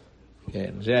חלב. כן,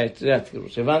 זה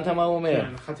התירוץ. הבנת מה הוא אומר?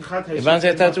 כן, חתיכת האיסור. הבנת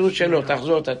את התירוץ שלו?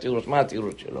 תחזור את התירוץ. מה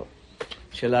התירוץ שלו?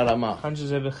 של הרמה. כאן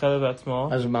שזה בחלב בעצמו.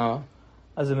 אז מה?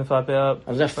 אז זה מפעפע...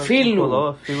 אז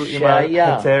אפילו עם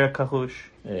ההיתר כחוש.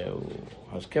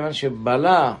 אז כיוון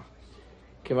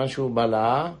שהוא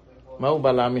בלע, מה הוא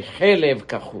בלע? מחלב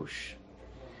כחוש.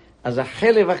 אז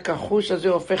החלב הכחוש הזה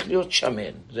הופך להיות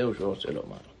שמן. זהו שהוא רוצה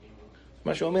לומר.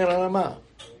 מה שאומר הרמה.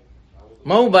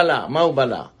 מה הוא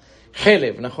בלע?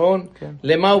 חלב, נכון? כן.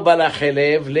 למה הוא בלע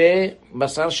חלב?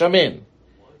 לבשר שמן.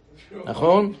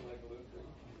 נכון?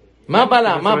 מה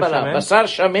בלע? בשר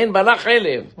שמן בלע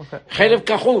חלב. חלב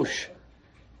כחוש.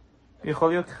 יכול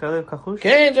להיות חלב כחוש?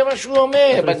 כן, זה מה שהוא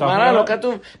אומר. בגמרא לא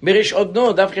כתוב בריש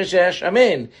עודנו, דווקא שהיה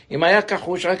שמן. אם היה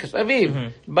כחוש רק סביב.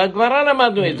 בגמרא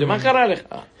למדנו את זה, מה קרה לך?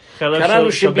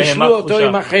 קראנו שבישלו אותו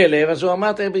עם החלב, אז הוא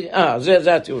אמר,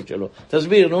 זה התיעוד שלו.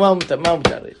 תסביר, נו, מה הוא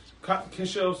מתרץ?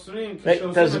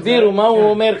 תסבירו מה הוא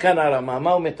אומר כאן הרמה,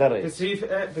 מה הוא מתרץ.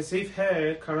 בסעיף ה'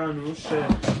 קראנו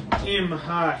שאם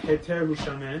ההיתר הוא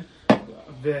שמן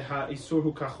והאיסור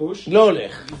הוא כחוש, לא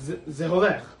הולך. זה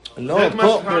הולך. לא,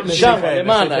 פה, שם,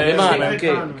 למעלה,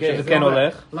 כן. שזה כן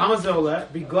הולך. למה זה הולך?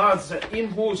 בגלל שאם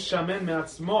הוא שמן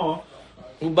מעצמו,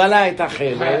 הוא בלע את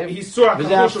החלב,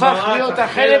 וזה הפך להיות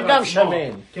החלב גם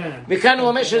שמן. וכאן הוא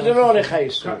אומר שזה לא הולך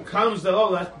האיסור. כאן זה לא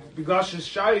הולך, בגלל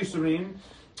ששאר האיסורים,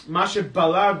 מה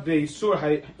שבלע באיסור,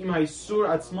 אם האיסור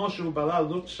עצמו שהוא בלע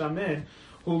לא שמן,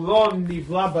 הוא לא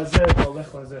נבלע בזה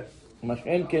והולך לזה. מה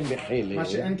שאין כן בחלב. מה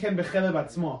שאין כן בחלב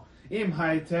עצמו. אם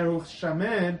ההיתר הוא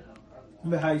שמן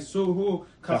והאיסור הוא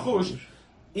כחוש,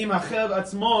 אם החלב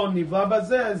עצמו נבלע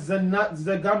בזה,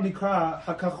 זה גם נקרא,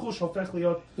 הכחוש הופך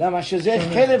להיות... למה שזה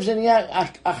חלב זה נהיה,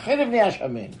 החלב נהיה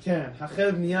שמן. כן,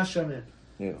 החלב נהיה שמן.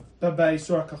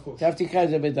 באיסור הכחוש. עכשיו תקרא את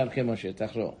זה בדרכי משה,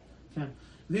 תחזור. כן.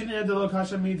 ליני דלא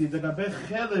קשה מידי, לגבי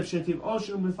חלב שטבעו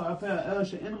שהוא מפעפע, אלא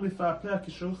שאינו מפעפע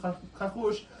כשהוא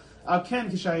כחוש, על כן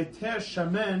כשההיתר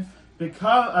שמן,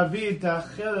 בקר אבי את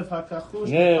החלב הכחוש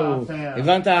מפעפע.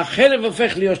 הבנת, החלב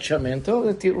הופך להיות שמן, טוב,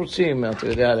 זה תירוצים, אתה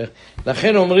יודע,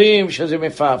 לכן אומרים שזה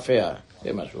מפעפע,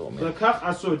 זה מה שהוא אומר. לכך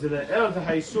אסור, זה לאל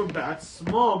והאיסור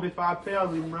בעצמו מפעפע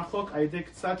למרחוק על ידי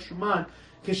קצת שומן,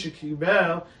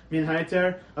 כשקיבל מן ההיתר,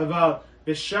 אבל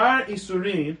בשאר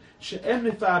איסורים שאין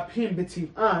מפעפים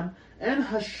בטבען, אין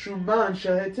השומן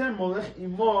של ההיתר מולך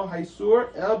עמו האיסור,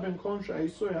 אלא במקום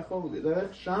שהאיסור יכול ללך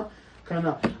שם כנ"ל.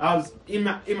 אז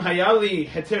אם היה לי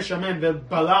היתר שמן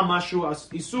ובלע משהו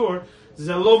איסור,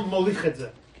 זה לא מוליך את זה.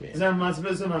 זה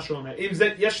מה שהוא אומר. אם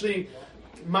יש לי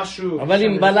משהו... אבל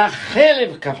אם בלע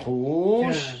חלב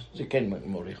כחוש, זה כן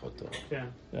מוליך אותו. כן.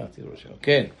 זה התירוץ שלו.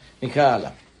 כן, נקרא הלאה.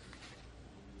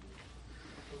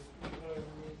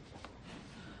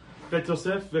 בית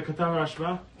יוסף וכתב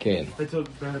הרשב"א? כן.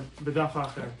 בדף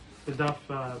האחר,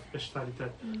 בדף בשתליטת.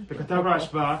 וכתב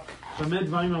הרשב"א, במה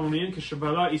דברים אומרים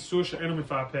כשבעלה איסור שאינו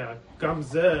מפעפע. גם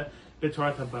זה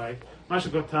בתורת הבית. מה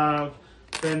שכתב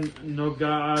בין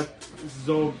נוגעת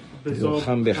זו בזו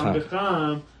חם בחם.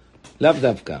 לאו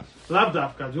דווקא. לאו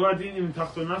דווקא. זו הדין עם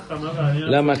תחתונה חמה.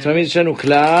 למה תמיד יש לנו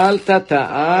כלל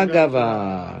תתאה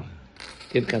גבר.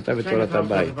 כן, כתב בתורת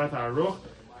הבית. כן, כתב בתורת הארוך.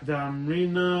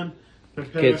 דאמרינן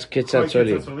קץ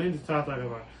הצולים.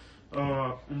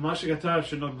 ומה שכתב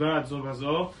שנוגעת זו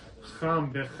בזו, חם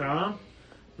בחם,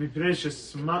 מפני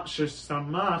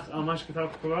ששמח על מה שכתב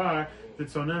כבר,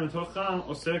 לצונן לתוך חם,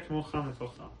 עושה כמו חם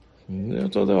לתוך חם. זה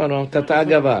אותו דבר, תתאה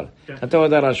גבר. כתב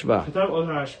עוד הרשב"א. כתב עוד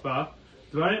הרשב"א,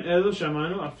 דברים אלו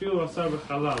שאמרנו אפילו אסר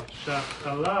בחלב,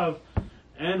 שהחלב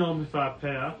אינו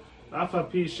מפעפע, ואף על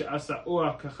פי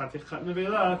שעשאוה כחתיכת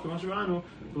נבלה, כמו שראינו,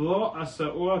 לא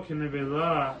עשאוה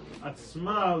כנבלה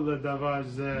עצמה לדבר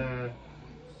זה.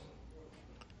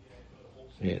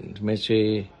 כן, זאת אומרת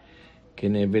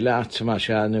שכנבלה עצמה,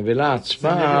 שהנבלה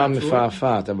עצמה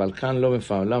מפעפעת, אבל כאן לא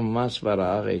מפעפעת. למה מה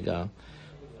הסברה? רגע.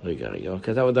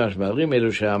 כתב עוד הרשב"א,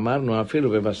 אלו שאמרנו אפילו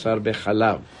בבשר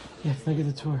בחלב.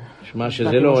 שמה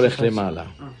שזה לא הולך למעלה.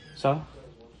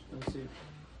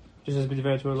 שזה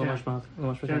בדברי התורה לא משמע.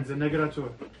 כן, זה נגד התורה.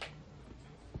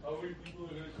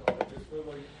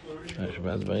 יש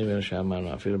בדברים האלה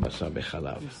שאמרנו, אפילו בשר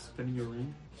בחלב.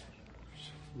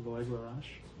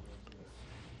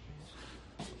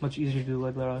 Much easier to do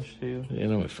leg larash to you.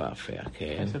 אינו מפעפע,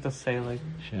 כן. I have to say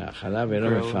like... שהחלב אינו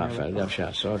מפעפע, אגב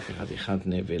שעשו כחתיכת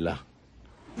נבלה.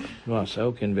 לא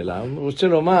עשו כנבלה. הוא רוצה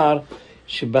לומר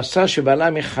שבשר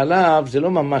שבעלה מחלב זה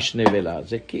לא ממש נבלה,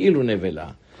 זה כאילו נבלה.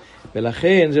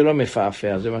 ולכן זה לא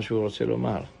מפעפע, זה מה שהוא רוצה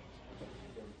לומר.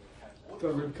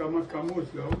 טוב, כמה כמות,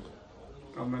 לא?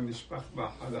 כמה נשפך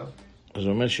בחלב? אז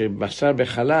הוא אומר שבשר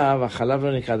בחלב, החלב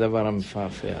לא נקרא דבר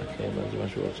המפעפע, כן? זה מה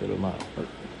שהוא רוצה לומר.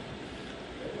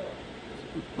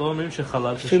 לא אומרים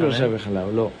שחלב זה אפילו בשר בחלב,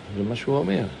 לא. זה מה שהוא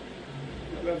אומר.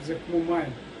 חלב זה כמו מים.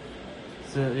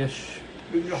 זה יש...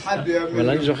 אבל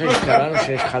אני זוכר שקראנו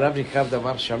שחלב נקרא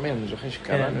דבר שמן, אני זוכר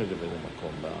שקראנו את זה באיזה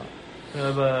מקום.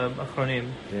 באחרונים.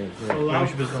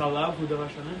 חלב הוא דבר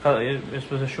שמן? יש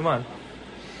בזה שומן.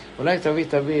 אולי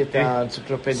תביא את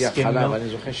האנציקלופדיה חלב, אני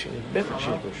זוכר שבטח שיש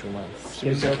בו שומן.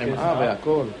 עושים את זה חמאה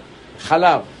והכל.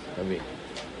 חלב, תביא.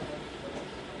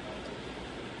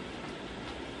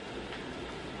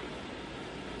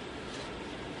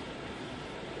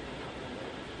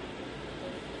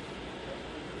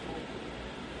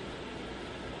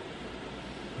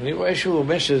 אני רואה שהוא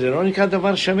אומר שזה לא נקרא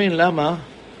דבר שמן, למה?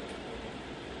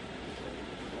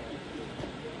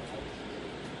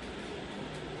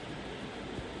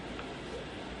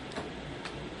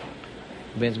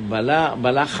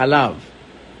 בלה חלב,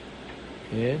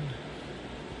 כן?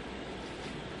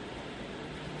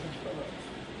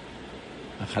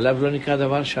 החלב לא נקרא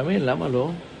דבר שמן, למה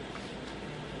לא?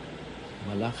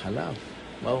 בלה חלב,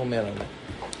 מה הוא אומר עליו?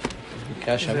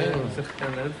 נקרא שמן? זה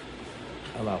חלב.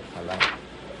 חלב.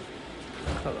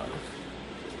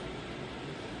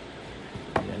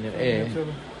 נראה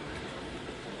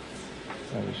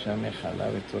שם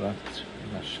חלב ותורת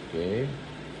משקה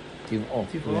טבעו,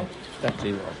 תפתח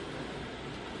טבעו.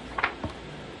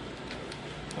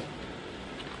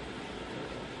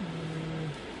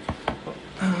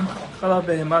 חלב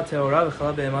בהמה טהורה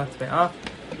וחלב בהמה טמאה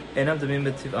אינם דמים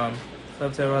בטבעם.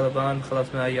 חלב טהורה לבן וחלב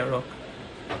טמאה ירוק.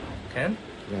 כן?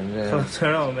 חלב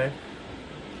טהורה אומר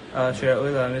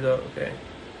שראוי להעמידו, אוקיי.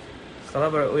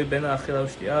 חלב הראוי בין האכילה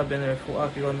ושתייה, בין הרפואה,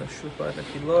 כגון שופעת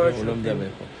הכילור. הוא לא מדבר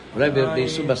פה. אולי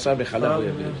באיסור בשר בחלב הוא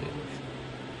יביא את זה.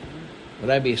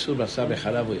 אולי באיסור בשר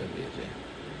בחלב הוא יביא את זה.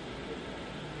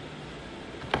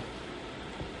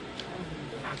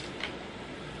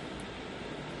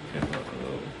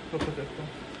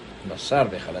 בשר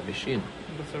בחלב בשין.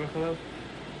 בשר בחלב?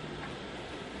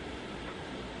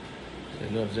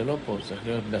 זה לא פה, צריך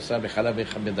להיות בשר בחלב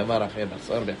בדבר אחר,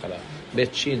 בשר בחלב.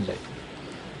 בית שין זה.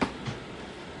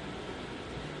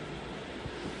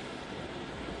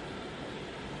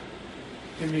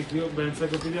 הם הגיעו,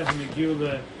 באנציקלופדיה הם הגיעו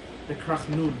לכרך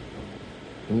נון.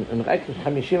 רק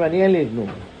 50 אני אין לי נון.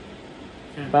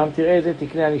 פעם תראה את זה,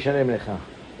 תקנה, אני אשלם לך.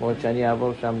 עוד שאני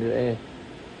אעבור שם, נראה.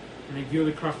 הם הגיעו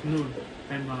לכרך נון.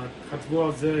 הם כתבו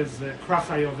על זה, זה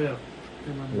כרך היובל.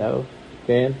 לא?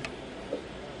 כן.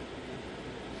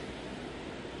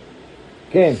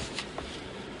 כן.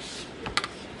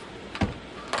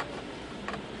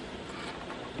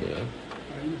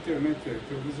 האינטרנט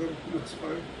יותר בזול לקנות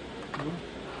ספרים?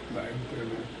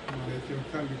 באינטרנט. זה יותר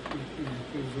קל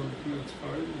יותר זול לקנות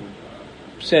ספרים?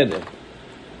 בסדר.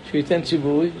 שייתן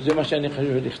ציווי, זה מה שאני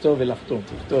חושב לכתוב ולחתום.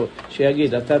 תכתוב.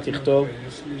 שיגיד, אתה תכתוב,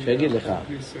 שיגיד לך.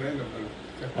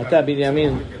 אתה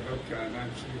בנימין.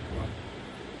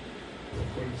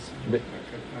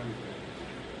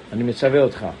 אני מצווה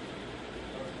אותך.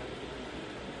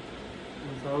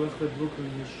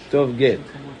 טוב גט.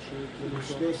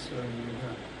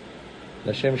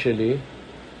 לשם שלי.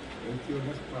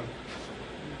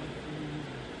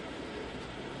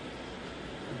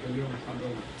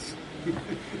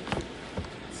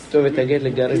 טוב את הגט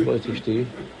לגרש בו את אשתי.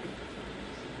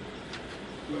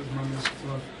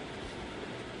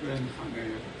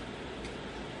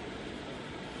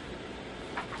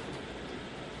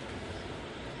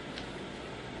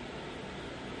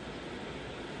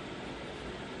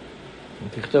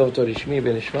 תכתוב אותו רשמי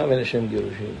ולשמה ולשם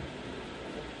גירושים.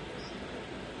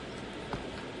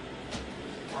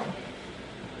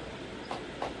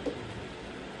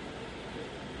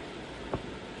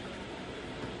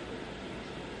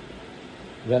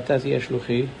 ואתה תהיה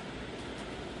שלוחי.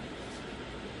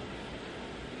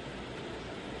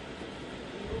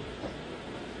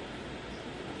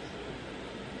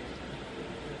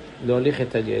 להוליך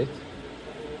את הגט.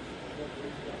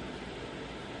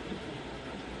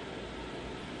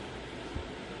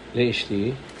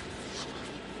 לאשתי.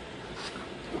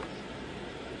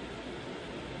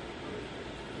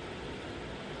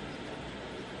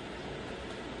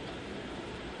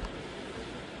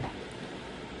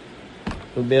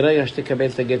 וברגע שתקבל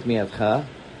את הגט מידך,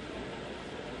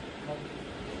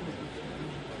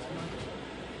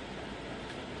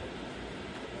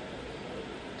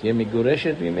 תהיה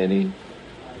מגורשת ממני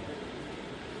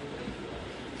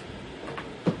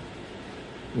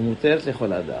ומותרת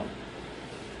לכל אדם.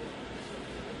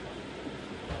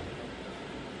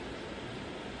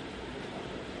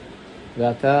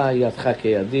 ואתה ידך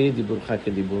כידי, דיבורך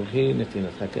כדיבורכי,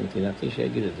 נתינתך כנתינתי,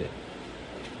 שיגיד את זה.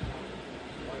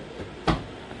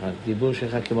 הדיבור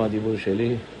שלך כמו הדיבור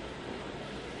שלי,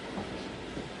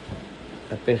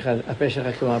 הפה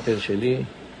שלך כמו הפה שלי,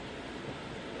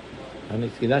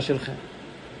 הנתינה שלך.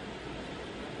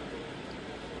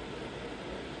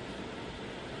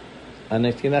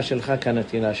 הנתינה שלך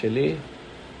כנתינה שלי.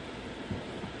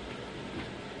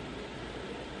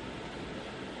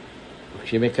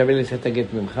 כשהיא מקבלת את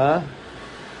הגט ממך,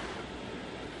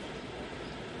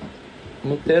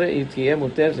 היא תהיה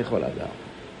מותרת לכל אדם.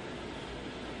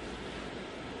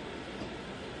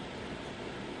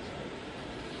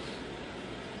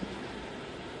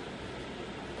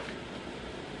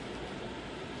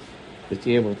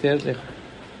 ותהיה מותרת לך.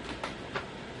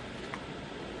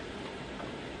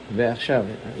 ועכשיו,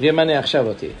 ימנה עכשיו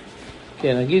אותי.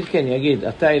 כן, יגיד,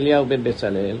 אתה אליהו בן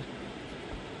בצלאל,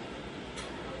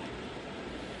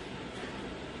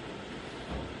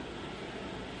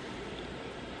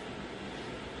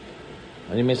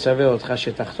 אני מצווה אותך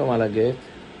שתחתום על הגט,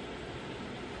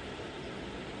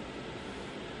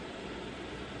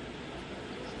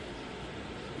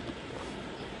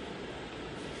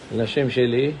 לשם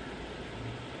שלי,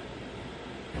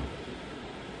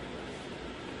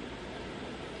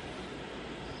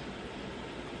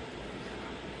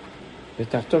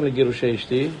 ותחתום לגירושי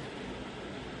אשתי,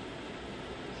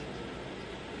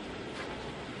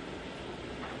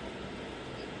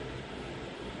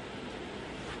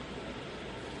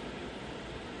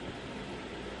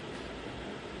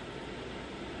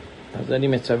 אז אני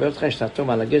מצווה אותך שתחתום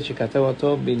על הגט שכתב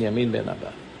אותו בנימין בן אבא.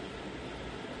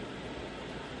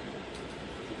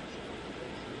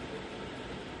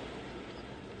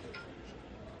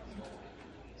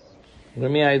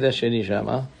 ומי העד השני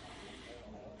שמה?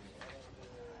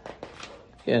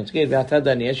 כן, תגיד, ואתה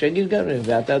דניאל, שיגיד גם,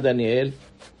 ואתה דניאל.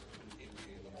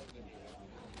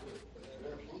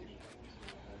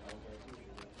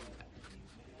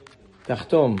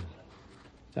 תחתום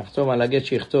על הגט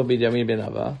שיכתוב בנימין בן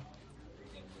אבא.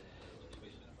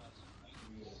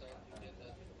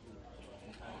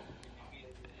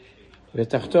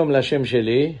 ותחתום לשם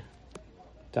שלי,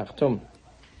 תחתום.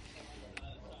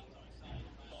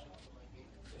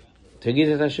 תגיד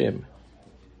את השם.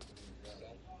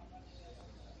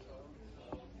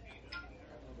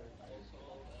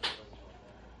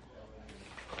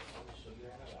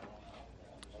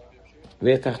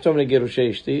 ותחתום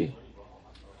לגירושי אשתי.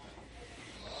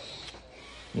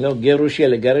 לא, גירושי,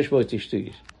 לגרש בו את אשתי.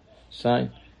 סיין.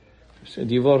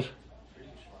 דיבור.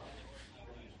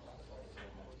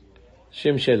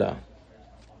 שם שלה.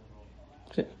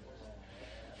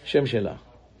 שם שלה.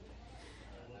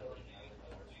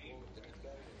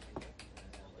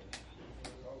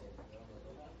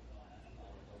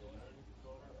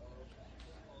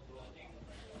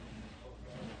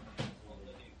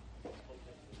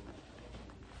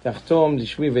 תחתום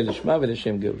לשמי ולשמה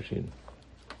ולשם גירושין.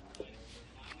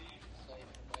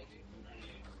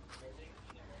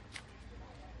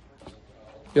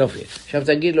 יופי. עכשיו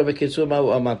תגיד לו בקיצור מה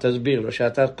הוא אמר, תסביר לו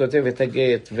שאתה כותב את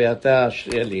הגט ואתה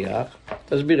שליח,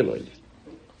 תסביר לו את זה.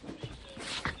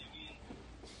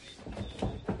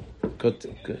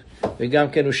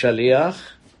 וגם כן הוא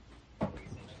שליח.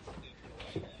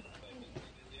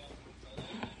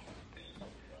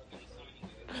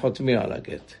 חותמים על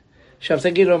הגט. עכשיו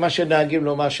תגיד לו מה שנהגים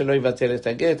לומר שלא יבטל את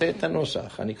הגט, את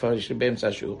הנוסח, אני כבר יש לי באמצע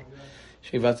השיעור,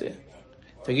 שיבטל.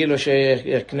 תגיד לו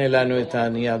שיקנה לנו את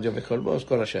הנייר דיו בכל בוס,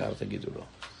 כל השאר תגידו לו.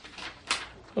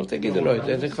 לא תגידו לו את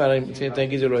זה, זה כבר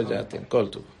תגידו לו את זה אתם, כל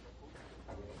טוב.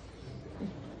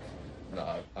 No,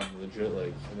 I'm legit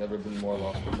like, I've never been more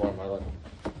lost before in my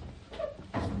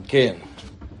life. כן.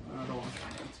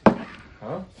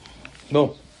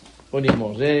 בוא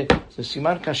נגמור. זה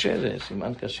סימן קשה, זה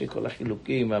סימן קשה, כל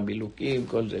החילוקים, הבילוקים,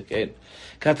 כל זה, כן.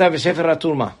 כתב בספר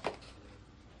התורמה.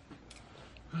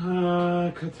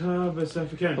 כתב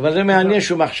בספר, כן. אבל זה מעניין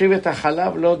שהוא מחשיב את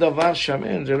החלב לא דבר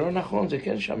שמן, זה לא נכון, זה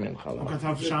כן שמן חלב. הוא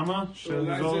כתב שמה?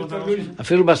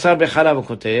 אפילו בשר בחלב הוא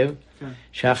כותב,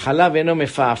 שהחלב אינו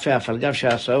מפעפע, אבל גם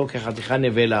שעשהו כחתיכה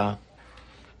נבלה,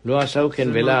 לא עשהו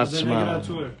כנבלה עצמה.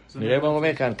 נראה מה הוא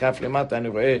אומר כאן, כף למטה, אני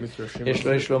רואה,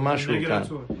 יש לו משהו כאן.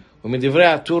 ומדברי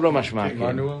הטור לא משמע,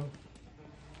 כן.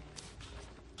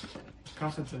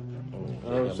 קח את זה.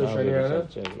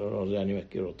 לא, זה אני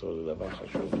מכיר אותו, זה דבר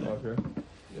חשוב.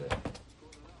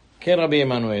 כן, רבי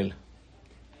עמנואל.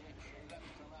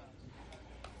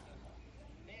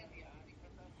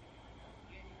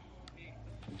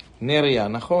 נריה,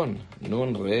 נכון.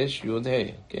 נון רש יוד ה',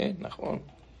 כן, נכון.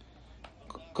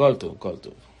 כל טוב, כל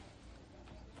טוב.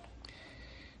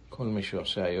 כל מי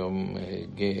שעושה היום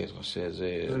גר, עושה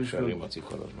זה, שואלים אותי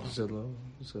כל הזמן. זה לא,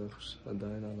 זה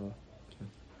עדיין לא.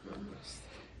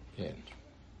 כן.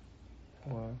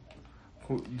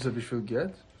 וואו. זה בשביל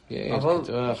גט? כן,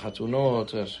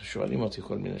 חתונות, שואלים אותי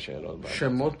כל מיני שאלות.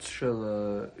 שמות של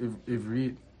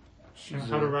עברית.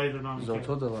 זה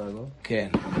אותו דבר, לא? כן,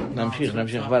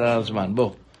 נמשיך כבר על הזמן,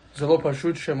 בוא. זה לא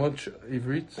פשוט שמות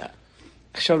עברית?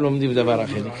 עכשיו לומדים דבר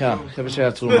אחר, נקרא, ספר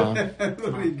התרומה.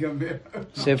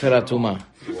 ספר התרומה.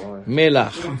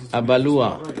 מלח,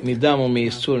 הבלוע, מדם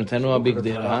ומייסור, נתנוע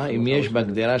בגדרה, אם יש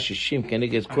בגדרה 60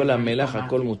 כנגד כל המלח,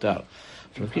 הכל מותר.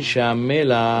 לפי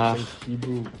שהמלח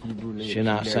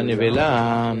שנעשה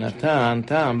נבלה נתן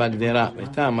טעם בגדרה,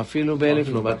 וטעם אפילו באלף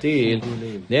לא בטיל,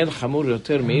 לאין חמור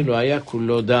יותר מאילו היה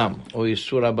כולו דם, או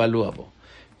איסור הבלוע בו.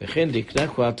 וכן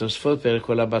דקדקו התוספות פרק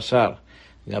כל הבשר.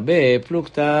 לגבי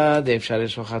פלוגתא אפשר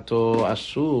לשוחתו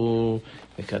אסור,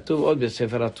 וכתוב עוד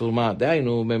בספר התרומה,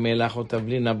 דהיינו במלח או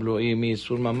תבלין הבלועים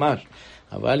מאיסור ממש,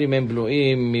 אבל אם הם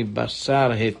בלועים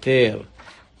מבשר היתר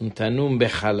ונתנום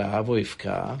בחלב או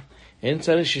אבקה, אין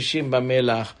צריך 60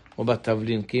 במלח או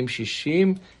בתבלין, כי אם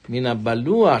 60 מן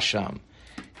הבלוע שם,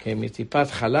 מטיפת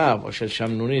חלב או של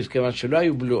שמנונית, כיוון שלא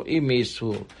היו בלועים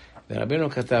מאיסור. ורבינו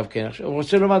כתב, כן, הוא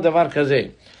רוצה לומר דבר כזה,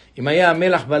 אם היה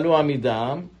המלח בלוע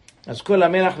מדם, אז כל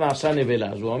המלח נעשה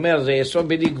נבלה. אז הוא אומר, זה יסוד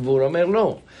בלי גבול. הוא אומר,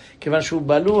 לא. כיוון שהוא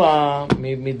בלוע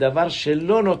מדבר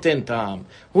שלא נותן טעם.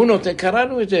 הוא נותן,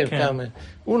 קראנו את זה. כן.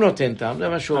 הוא נותן טעם, זה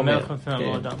מה שהוא אומר. המלח נותן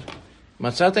לא אדם.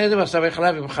 מצאת את זה בסבי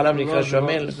חלב, אם חלב נקרא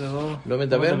שמן, לא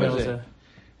מדבר בזה.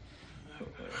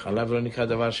 חלב לא נקרא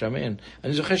דבר שמן.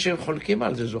 אני זוכר שהם חולקים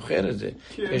על זה, זוכר את זה.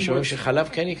 יש אומרים שחלב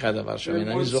כן נקרא דבר שמן,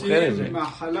 אני זוכר את זה.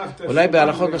 אולי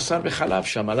בהלכות בשר בחלב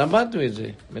שם, למדנו את זה.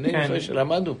 בני ישראל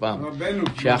שלמדנו פעם.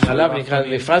 שהחלב נקרא,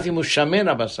 בפרט אם הוא שמן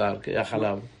הבשר,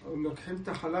 החלב. לוקחים את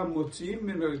החלב, מוציאים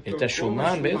ממנו את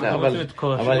השומן, בטח,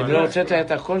 אבל אם לא הוצאת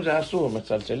את הכל זה אסור,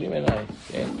 מצלצלים אליי.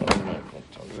 כן,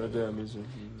 לא יודע מי זה.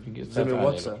 זה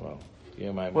בוואטסאפ.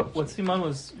 What siman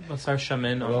was basar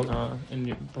shamen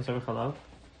in basar v'chalav?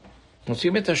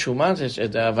 מוצאים את השומן,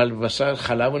 אבל בשר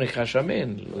חלב הוא נקרא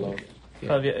שמן.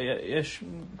 יש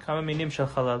כמה מינים של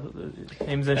חלב.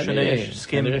 אם זה שונה, יש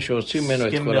סכים. כנראה שהוצאים ממנו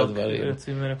את כל הדברים.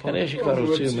 כנראה שכבר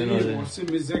הוצאים ממנו את זה. עושים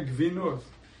מזה גבינות.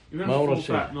 מה הוא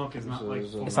רוצה?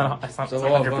 It's not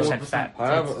 100% fat.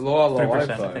 לא על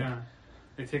הווי-פיי.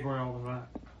 They take away all of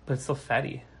that. But it's still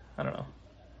fatty. I don't know.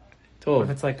 טוב. What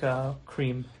if it's like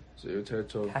cream? זה יותר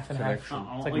טוב. Half and half.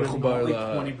 It's like מחובר like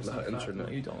 20% לאינטרנט. No,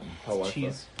 you don't. הווי-פיי.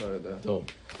 Cheese. לא יודע. טוב.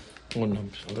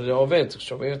 אבל זה עובד,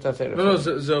 שובר את הטלפון. לא,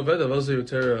 זה עובד, אבל זה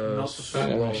יותר...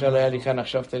 למשל היה לי כאן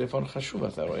עכשיו טלפון חשוב,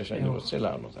 אתה רואה שאני רוצה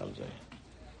לענות על זה.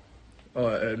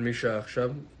 מי שעכשיו?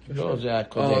 לא, זה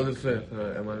הקודם. לפני.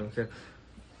 כן.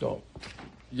 טוב.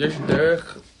 יש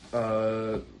דרך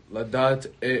לדעת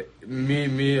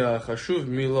מי חשוב,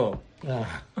 מי לא.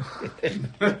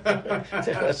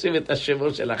 צריך לשים את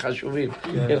השמות של החשובים.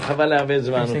 כן, חבל להרבה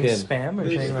זמן, כן.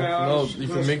 לא, you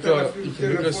can make a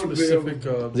specific...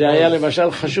 זה היה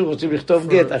למשל חשוב, רוצים לכתוב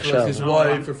גט עכשיו. His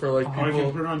wife or for like Or you can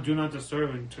people... put it on do not disturb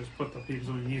and just put the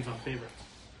people who needs on favorites.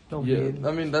 Yeah,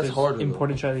 I mean, that's harder.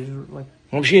 Imported Chinese, like...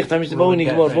 ממשיך, בואו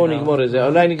נגמור את זה.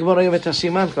 אולי נגמור היום את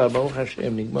הסימן כבר, ברוך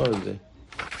השם, נגמור את זה.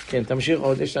 כן, תמשיך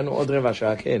עוד, יש לנו עוד רבע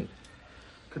שעה, כן.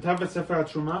 כתב בספר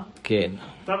התרומה? כן.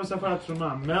 כתב בספר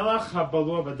התרומה, מלח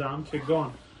הבלוע בדם כגון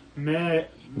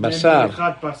בשר.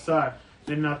 ממליחת בשר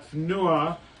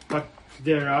לנתנוע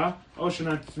בקדרה, או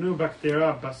שנתנו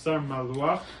בקדרה בשר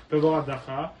מלוח בלא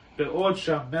הדחה, בעוד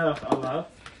שהמלח עליו,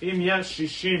 אם יש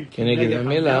 60 כנגד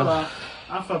המלח,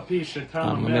 אף על פי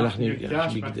שטעם המלח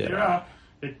נקדש בקדרה,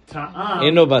 וטעם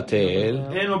אינו בטל,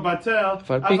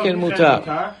 אף על פי כן מותר.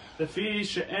 לפי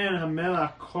שאין המלח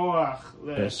כוח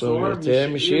לאסור יותר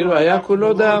משאילו היה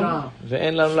כולו דם,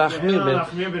 ואין לנו להחמיר.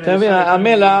 תבין,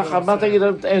 המלח, מה תגיד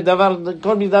דבר,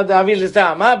 כל מידה דאביל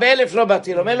לטעם, מה באלף לא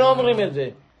בטל, אומר לא אומרים את זה.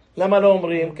 למה לא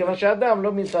אומרים? כיוון שהאדם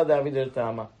לא מידה דאביל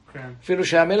לטעמה. אפילו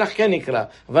שהמלח כן נקרא,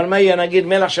 אבל מה יהיה נגיד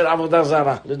מלח של עבודה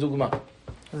זרה, לדוגמה.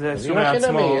 זה אסור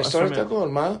מעצמו. יסור את הכל,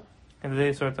 מה? זה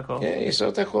יסור את הכל. כן, יסור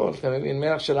את הכל, אתה מבין,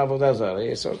 מלח של עבודה זרה,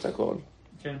 יסור את הכל.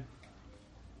 כן.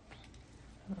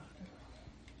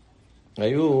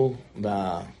 היו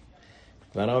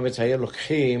והרב מצייר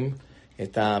לוקחים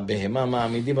את הבהמה,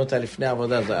 מעמידים אותה לפני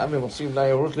עבודה זרה, והם עושים לה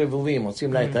ירות לבובים,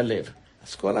 עושים לה את הלב.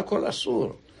 אז הכל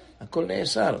אסור, הכל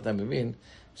נאסר, אתה מבין?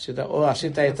 או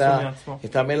עשית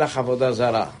את המלח עבודה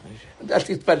זרה. אל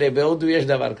תתפלא, בהודו יש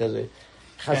דבר כזה.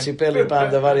 אחד סיפר לי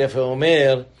פעם דבר יפה,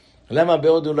 אומר, למה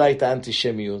בהודו לא הייתה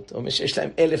אנטישמיות? אומר שיש להם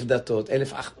 1000 דתות,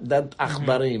 1000 דת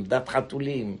עכברים, דת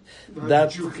חתולים,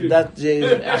 דת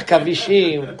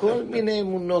עכבישים, כל מיני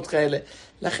אמונות כאלה.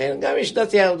 לכן גם יש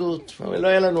דת יהדות. לא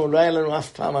היה לנו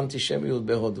אף פעם אנטישמיות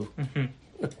בהודו.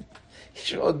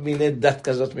 יש עוד מיני דת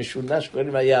כזאת משונה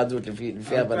שקוראים היהדות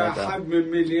לפי הבנתה. אחד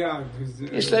ממיליארד.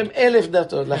 יש להם 1000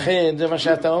 דתות, לכן זה מה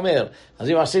שאתה אומר. אז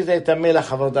אם עשית את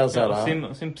המלח עבודה זרה...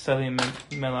 עושים בשרים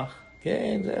מלח.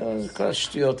 כן, זה כל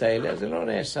השטויות האלה, זה לא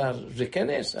נאסר, זה כן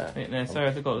נאסר. נאסר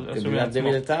את הכל, זה אסור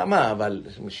מעצמו. זה לטעמה, אבל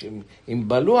אם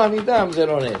בלוע מדם זה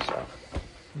לא נאסר.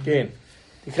 כן,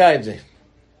 תקרא את זה.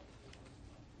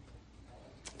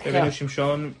 רבינו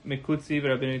שמשון מקוצי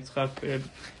ורבינו יצחק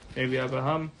ורבי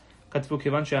אברהם כתבו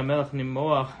כיוון שהמלח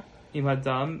נמוח עם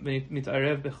הדם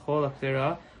ומתערב בכל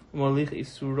הקדרה ומוליך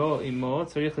איסורו עמו,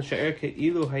 צריך לשער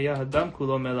כאילו היה הדם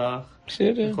כולו מלח.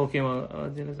 בסדר. חולקים על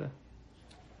הדין הזה.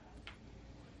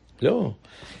 לא.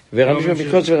 ורבי שמעון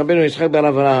מקוצי ורבינו יצחק בר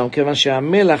אברהם, כיוון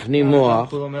שהמלח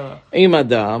נמוח עם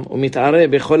הדם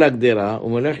ומתערב בכל הקדרה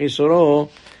ומוליך איסורו,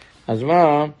 אז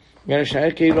מה?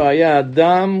 לשער כאילו היה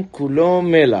הדם כולו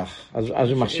מלח.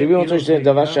 אז מחשיבים אותו שזה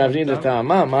דבר שעבדים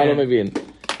לטעמה, מה לא מבין?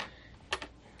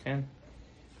 כן.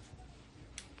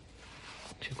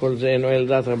 שכל זה אינו אל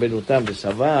דעת רבנותם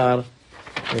בסבר,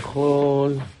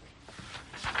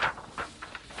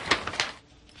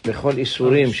 בכל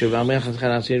איסורים שבאמרך לך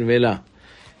נעשין ואלה.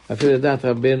 אפילו לדעת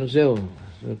רבנו, זהו.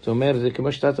 זאת אומרת, זה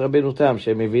כמו שדעת רבנותם,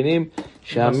 שהם מבינים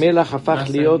שהמלח הפך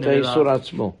להיות האיסור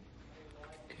עצמו.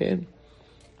 כן?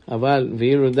 אבל,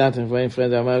 ואילו לדעת רבנים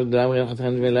פרד אמר, דלם רלחת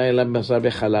חן ואלה אלא בשר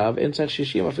בחלב, אין צריך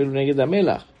 60 אפילו נגד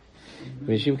המלח.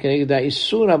 ונשים כנגד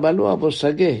האיסור הבלוע בו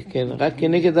סגה, כן? רק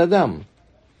כנגד אדם.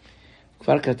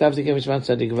 כבר כתבתי כמצוות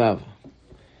צדיק ו'.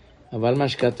 אבל מה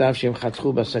שכתב שהם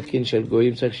חתכו בסכין של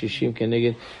גויים צריך 60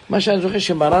 כנגד, מה שאני זוכר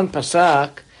שמרן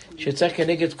פסק שצריך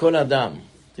כנגד כל אדם.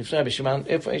 תפסע בשמן,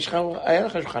 איפה יש לך, היה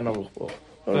לך שולחן ערוך פה.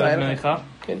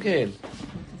 כן, כן.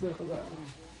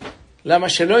 למה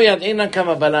שלא ידעינן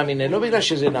כמה בלם הנה, לא בגלל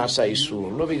שזה נעשה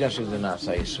איסור, לא בגלל שזה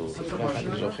נעשה איסור. ככה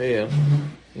אני זוכר,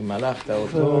 אם הלכת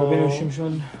אותו... רבינו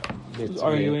שמשון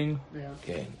arguing.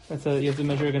 כן. You have to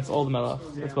measure against all the melach.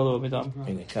 That's בלוע בדם.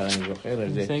 הנה, כאן אני זוכר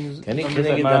את זה.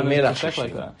 כנגד המלח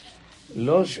 60.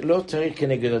 לא צריך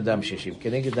כנגד אדם 60,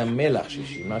 כנגד המלח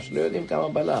 60, מה שלא יודעים כמה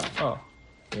בלם.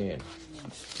 כן.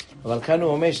 אבל כאן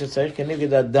הוא אומר שצריך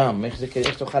כנגד אדם, איך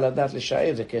תוכל לדעת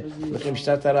לשעה זה, לכם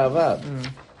שתת הרעבד.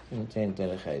 ניתן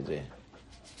לך את זה.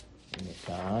 הנה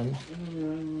כאן.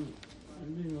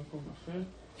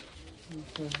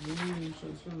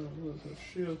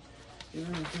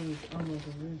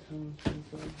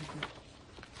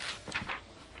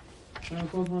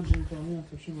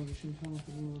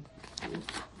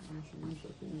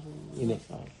 הנה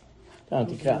כאן.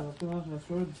 תקרא.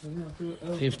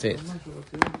 חפטט.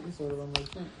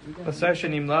 בשר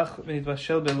שנמלח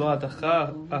ונתבשל בלא הדחה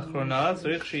האחרונה,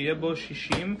 צריך שיהיה בו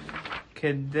 60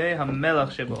 כדי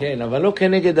המלח שבו. כן, אבל לא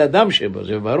כנגד הדם שבו,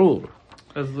 זה ברור.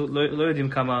 אז לא יודעים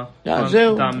כמה...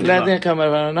 זהו, לא יודעים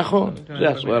כמה, נכון, זה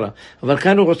הסברה. אבל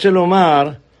כאן הוא רוצה לומר,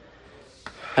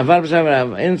 אבל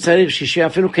בסדר, אין צריך 60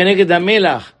 אפילו כנגד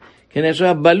המלח, כנגד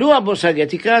הבלוע בו סגיה,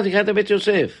 תקרא את בית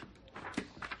יוסף.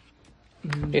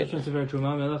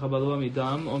 מלח הבלוע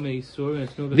מדם או מאיסור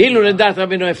ואילו לדעת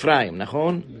רבנו אפרים,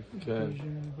 נכון?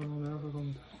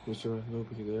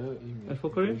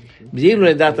 ואילו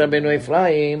לדעת רבנו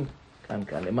אפרים, כאן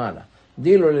למעלה,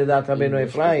 ואילו לדעת רבנו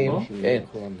אפרים, כן,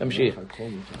 תמשיך,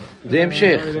 זה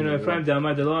המשך. רבנו אפרים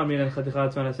דאמר דלא אמרינן חתיכה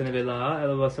עצמה נעשה נבלה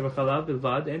אלא בבשר וחלב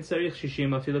בלבד, אין צריך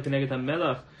 60 אפילו כנגד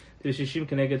המלח ו60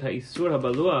 כנגד האיסור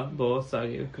הבלוע בו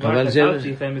סגי. כבר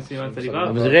כתבתי חיים בסימן צדיבה.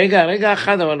 אבל זה רגע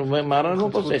אחד, אבל מרן לא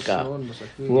פוסק כך.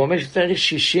 הוא אומר שצריך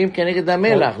 60 כנגד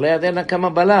המלח, לא ידענה כמה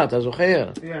בלע, אתה זוכר?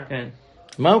 כן.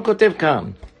 מה הוא כותב כאן?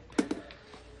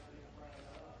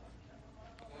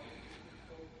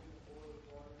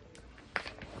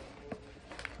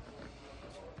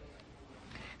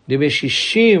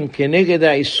 ב-60 כנגד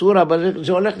האיסור, אבל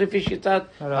זה הולך לפי שיטת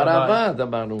הרעב"ד,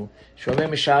 אמרנו, שאומר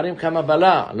משערים כמה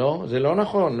בלע, לא? זה לא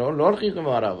נכון, לא הולכים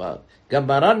כמו הרעב"ד. גם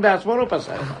מרן בעצמו לא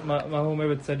פסק. מה הוא אומר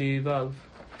בצדי ו'?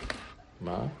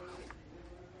 מה?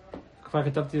 כבר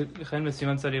כתבתי לכן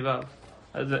בסימן צדי ו'.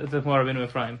 זה כמו רבנו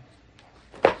אפרים.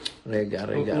 רגע. It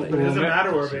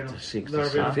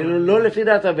אפילו לא לפי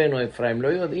דעת רבנו אפרים, לא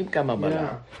יודעים כמה בלע.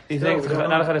 I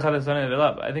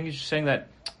think he's saying that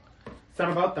It's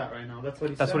not about that right now. That's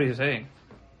what he's saying.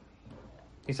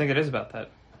 He's saying it is about that.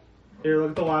 Here, look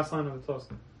at the last line of the toast.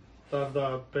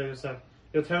 The Beit Yosef.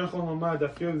 יותר נכון לומר,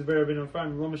 דאפילו דבר רבנו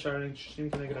אפרים, לא משערים 60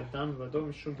 כנגד אדם, ולא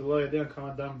משום דלא יודע כמה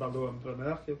דם בלוע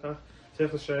במלח, כך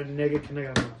צריך לשער נגד כנגד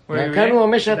המלח. כאן הוא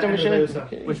אומר שאתה משער.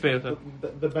 Which Beit Yosef?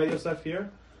 The Beit Yosef here,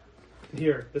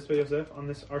 this Beit Yosef, on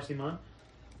this Siman.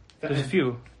 There's a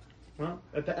few. Well,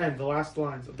 at the end, the last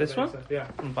lines of this one? Yosef,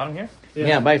 yeah. On the bottom here?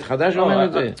 בית חדש אומר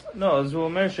את זה? לא, אז הוא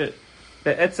אומר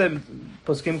שבעצם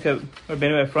פוסקים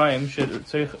כרבנו אפרים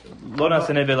שצריך לא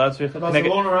נעשה נבלה, צריך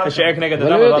לשער כנגד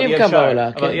אדם, אבל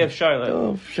אי אפשר.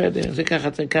 טוב, בסדר, זה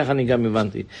ככה אני גם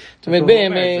הבנתי. זאת אומרת,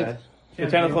 באמת,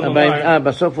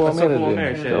 בסוף הוא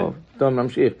אומר את זה. טוב,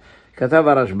 נמשיך. כתב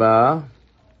הרשב"א,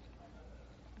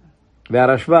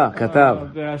 והרשב"א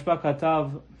כתב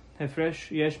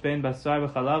הפרש יש בין בשר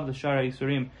וחלב לשאר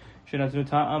האיסורים שנתנו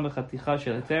טעם בחתיכה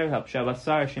של היתר,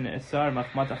 שהבשר שנאסר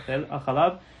מחמת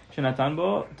החלב שנתן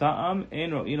בו טעם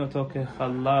אין רואים אותו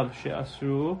כחלב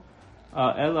שאסרו,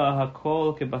 אלא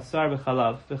הכל כבשר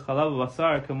וחלב, וחלב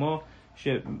ובשר כמו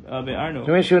שבארנו. זאת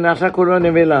אומרת שהוא נעשה כולו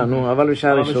נבלה, אבל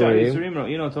בשאר האיסורים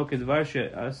רואים אותו כדבר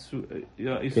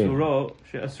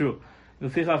שאסרו.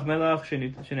 ולפיכך מלח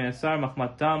שנאסר מחמת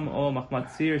תם או מחמת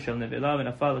ציר של נבלה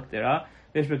ונפל לקטרה,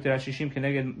 יש בקטרה 60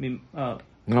 כנגד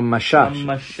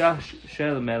המשש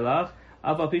של מלח,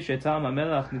 אף על פי שטעם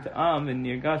המלח נטעם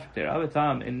ונרגש בקטרה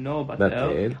וטעם אינו בטל,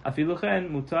 אפילו כן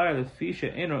מותר לפי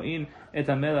שאין רואים את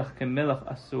המלח כמלח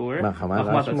אסור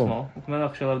מחמת עצמו,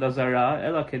 וכמלח של עבודה זרה,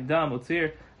 אלא כדם או ציר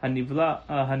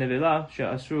הנבלה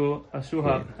שאסרו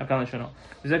הכלל לשונו.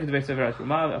 וזה כדברי ספר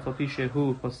התרומה, אף על פי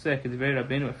שהוא פוסק כדברי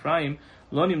רבנו אפרים,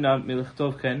 לא נמנע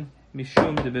מלכתוב כן,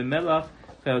 משום דבמלח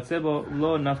כיוצא בו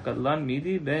לא נפקא לן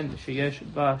מידי בין שיש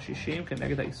בה 60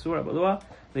 כנגד האיסור הבלוע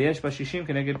ויש בה 60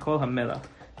 כנגד כל המלח.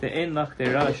 ואין לך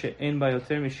קטרה שאין בה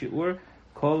יותר משיעור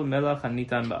כל מלח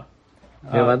הניתן בה.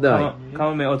 בוודאי.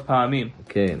 כמה מאות פעמים.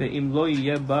 כן. ואם לא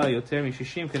יהיה בה יותר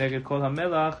מ-60 כנגד כל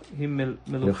המלח, היא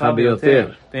מלוכה ביותר.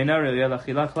 ואינה ראויה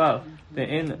לאכילה כלל.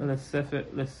 ואין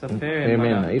לספר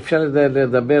ממנה. אי אפשר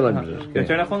לדבר על זה.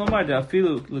 יותר נכון לומר,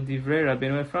 אפילו לדברי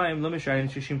רבינו אפרים, לא משארים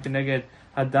 60 כנגד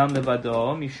הדם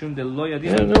לבדו, משום דלא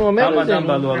יודעים כמה דם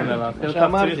בעלו על המלח.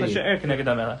 חלקם צריך לשער כנגד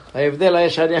המלח. ההבדל היה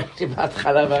שאני אמרתי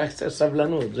בהתחלה ורק קצת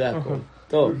סבלנות, זה הכל.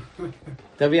 טוב,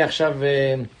 תביא עכשיו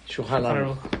שולחן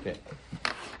ערוך.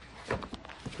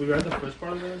 We read the first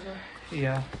part of it, is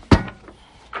Yeah.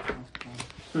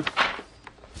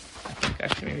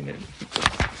 Actually, maybe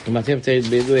didn't. אם אתם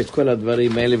תדעו את כל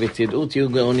הדברים האלה ותדעו, תהיו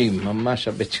גאונים. ממש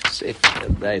הבית יוסף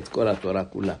ידע את כל התורה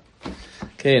כולה.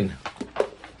 כן.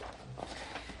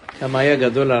 כמה היה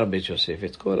גדול על בית יוסף,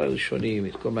 את כל הראשונים,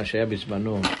 את כל מה שהיה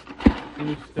בזמנו.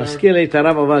 מזכיר לי את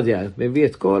הרב עובדיה, מביא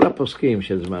את כל הפוסקים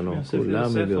של זמנו. כולם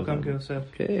מביא אותם.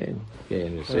 כן, כן,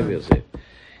 יוסף.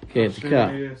 כן, תקרא.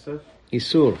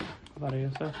 איסור.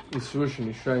 איסור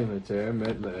שנשרים היתר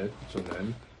מעת לעת צונן,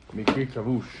 מקרי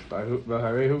כבוש,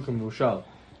 והרי הוא כמבושל,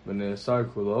 ונאסר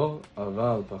כולו,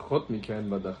 אבל פחות מכן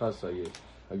בדחס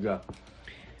הגה.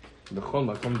 בכל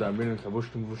מקום דאמרינן כבוש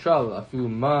כמבושל, אפילו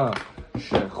מה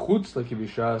שחוץ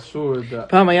לכבישה אסור.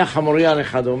 פעם היה חמוריין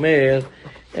אחד אומר,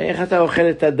 איך אתה אוכל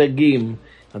את הדגים,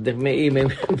 הדגמאים,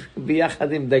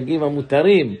 ביחד עם דגים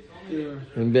המותרים,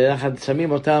 ביחד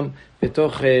שמים אותם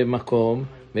בתוך מקום,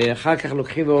 ואחר כך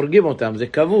לוקחים והורגים אותם, זה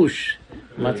כבוש.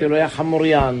 אמרתי לו, היה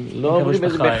חמוריין, לא אומרים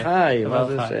את זה בחי, מה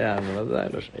זה שייך? בוודאי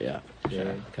לא שייך.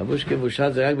 כבוש כבושה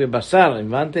זה רק בבשר,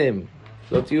 הבנתם?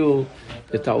 לא תהיו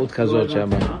בטעות כזאת שם.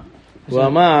 הוא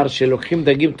אמר שלוקחים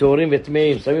דגים טהורים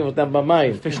וטמאים, שמים אותם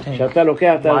במים. כשאתה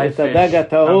לוקח את הדג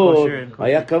הטהור,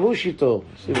 היה כבוש איתו.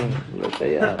 לא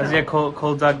שייך. אז יהיה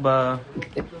כל דג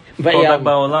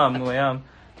בעולם, הוא היה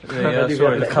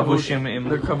כבושים עם...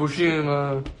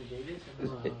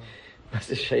 מה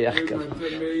זה שייך ככה?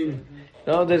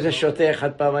 לא עוד איזה שוטה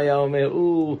אחד פעם היה אומר,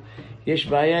 יש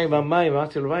בעיה עם המים.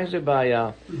 אמרתי לו, מה איזה בעיה?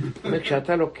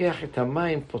 כשאתה לוקח את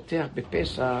המים, פותח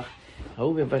בפסח,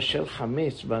 ההוא מבשל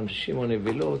חמץ באנשים או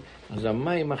נבילות, אז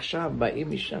המים עכשיו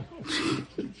באים משם.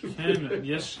 כן,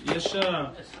 יש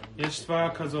סברה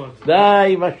כזאת.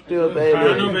 די, מה שטויות האלה.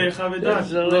 קראנו באיכה ודת,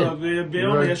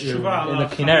 ביום יש תשובה על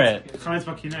חמץ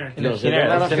בכנרת. לא, זה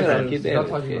דבר אחר.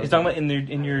 He's talking about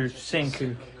in your sink.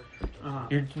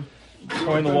 You're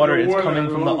pouring the water, it's coming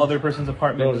from the other person's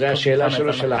apartment. לא, זה השאלה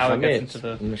שלו של החמץ.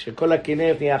 שכל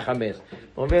הכנרת נהיה חמץ.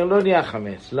 הוא אומר, לא נהיה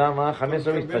חמץ. למה? החמץ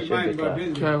לא מתפשט בכלל.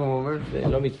 זה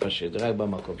לא מתפשט, רק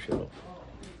במקום שלו.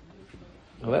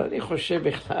 אבל אני חושב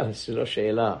בכלל, זה לא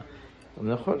שאלה.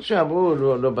 נכון שאמרו,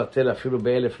 לא בטל, אפילו ב1,000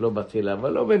 לא בטל,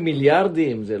 אבל לא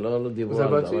במיליארדים, זה לא דיברו על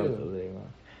דבר כזה.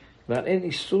 אבל אין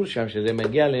איסור שם, שזה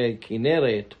מגיע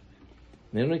לכנרת,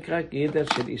 זה נקרא גדר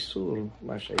של איסור,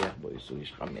 מה שייך בו איסור,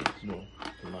 יש חמץ,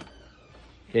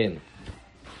 כן.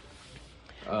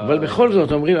 אבל בכל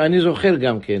זאת אומרים, אני זוכר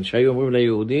גם כן, שהיו אומרים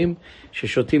ליהודים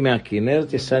ששותים מהכנרת,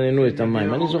 תסננו את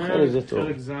המים. אני זוכר את זה טוב.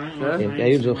 כן,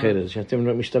 היו זוכר את זה,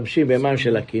 שאתם משתמשים במים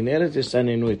של הכנרת,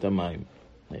 תסננו את המים.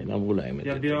 אמרו להם את זה.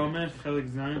 יביע אומר, חלק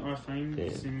זין, אור חיים,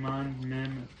 סימן,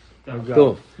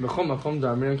 טוב. בכל מקום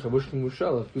דאמרינן כבוש כמבושל,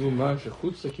 אפילו מה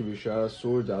שחוץ לכבישה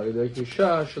אסור על ידי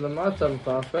כבישה שלמטה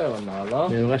מפעפר למעלה.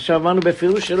 עכשיו אמרנו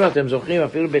בפירוש שלו, אתם זוכרים,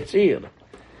 אפילו בציר.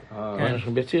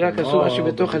 בציר רק אסור, משהו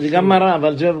בתוך זה, גם מראה,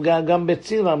 אבל זה גם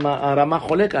בציר הרמה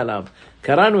חולק עליו.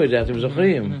 קראנו את זה, אתם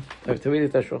זוכרים? תמיד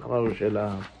את השוחר של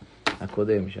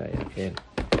הקודם שהיה, כן.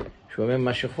 שהוא אומר,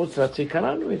 מה שחוץ לציר,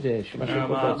 קראנו את זה,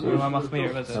 הרמה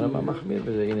מחמיר בזה. הרמה מחמיר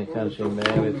בזה, הנה כאן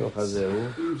שמראה בתוך הזה הוא.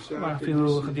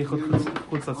 אפילו חתיכות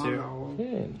חוץ לציר.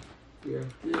 כן.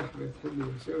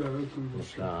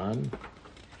 כאן.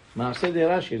 מעשה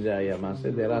דרש"י זה היה,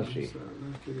 מעשה דרש"י.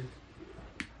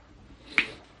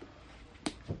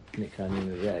 מכאן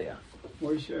זה היה.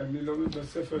 מוישה, אני לומד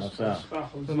בספר שלך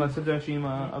אחוזים. זה מעשה דרש"י עם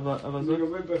האבזות? אני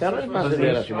לומד בספר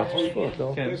שלך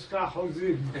יש לך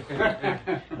אחוזים.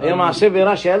 היה מעשה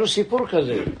ברש"י, היה לו סיפור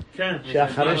כזה. כן.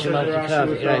 שאחרי שמעתיקה.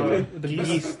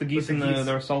 The geese and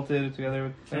they're salted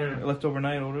together, left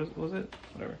overnight, or was it?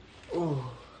 Whatever.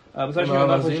 הבשר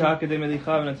שמלך בשעה כדי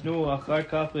מליחה ונתנו אחר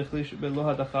כך והחליש בלא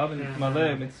הדחה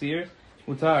ונתמלא מציר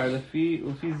מותר, לפי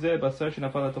זה בשר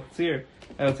שנפל לתוך ציר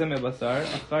היוצא מבשר,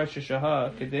 אחר ששהה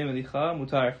כדי מליחה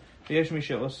מותר, ויש מי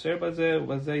שאוסר בזה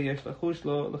ובזה יש לחוש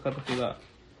לו לכתחילה,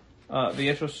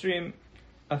 ויש אוסרים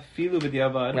אפילו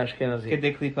בדיעבד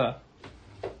כדי קליפה.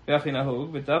 והכי נהוג,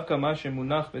 ודווקא מה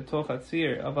שמונח בתוך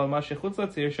הציר אבל מה שחוץ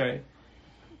לציר שי,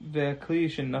 והכלי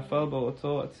שנפל בו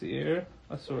אותו הציר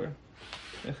אסור.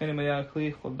 וכן אם היה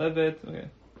כלי חולבת,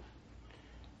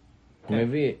 הוא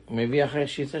מביא אחרי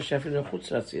שיטה שאפילו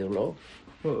מחוץ לציר, לא?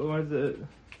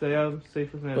 זה היה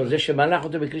סייף לפני. זה שמלך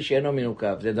אותו בכלי שאינו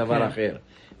מנוקב, זה דבר אחר.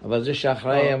 אבל זה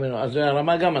שאחראי, אז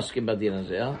הרמה גם מסכים בדין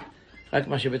הזה, רק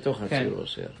מה שבתוך הציר הוא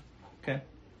עושה. כן.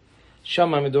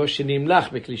 שם המדור שנמלח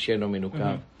בכלי שאינו מנוקב.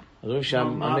 אז רואים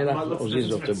שהמלך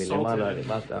עוזיז אותו מלמעלה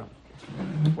למטה.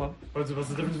 What's the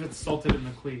difference if it's salted in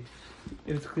the kli?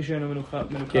 If it's kli שאינו מנוקב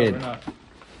כן. or not.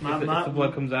 If the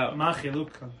blood comes out. מה החילוק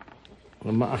כאן?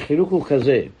 החילוק הוא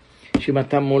כזה, שאם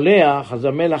אתה מולח, אז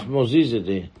המלח מוזיז את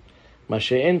זה. מה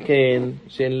שאין כן,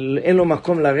 אין לו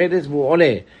מקום לרדת והוא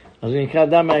עולה. אז זה נקרא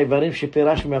דם מהאיברים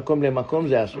שפירש ממקום למקום,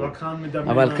 זה אסור.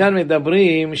 אבל כאן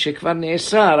מדברים שכבר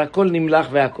נאסר, הכל נמלח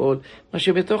והכל. מה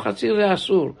שבתוך הציר זה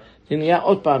אסור. זה נהיה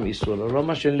עוד פעם איסור, לא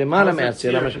מה שלמעלה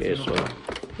מהציר, לא מה שאסור.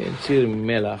 כן, ציר עם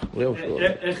מלח, ראו שוב.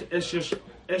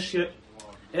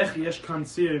 איך יש כאן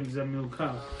ציר אם זה מנוקב?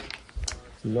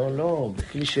 לא,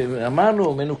 בכלי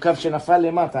שאמרנו, מנוקב שנפל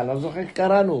למטה, לא זוכר,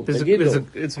 קראנו, תגידו.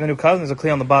 It's מנוקב, there's a kli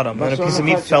on the bottom, and a piece of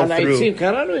meat fell על העצים, through.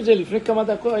 קראנו את זה לפני כמה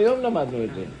דקות, היום למדנו את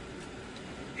זה.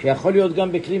 שיכול להיות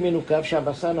גם בכלי מנוקב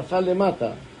שהבשר נפל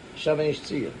למטה, עכשיו יש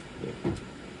ציר.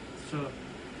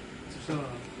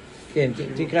 כן,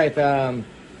 תקרא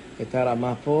את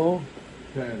הרמה פה.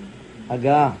 כן.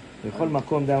 הגעה, בכל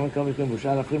מקום דאמר כמה וכמה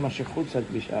בושה, להפרים מה שחוץ על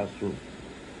כבישה אסור.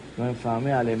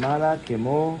 ומפעמיה למעלה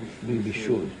כמו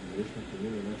בבישול. יש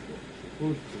נתונים למשהו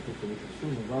שחוץ, כתוב כמי שסום,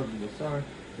 עבד בבשר,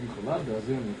 עם חלב,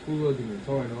 ועזיר מתחולו,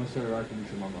 דמנטור, אינו עושה רק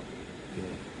מישהו ממש.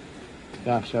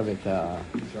 תקרא עכשיו את ה...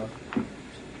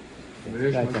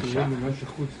 ויש נתונים למשהו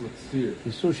חוץ לציר.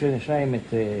 איסור שנשיים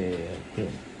את... כן.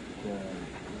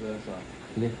 זה עשה.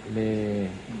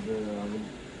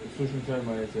 איסור שנשיים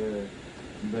את...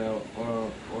 באור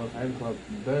החיים כלל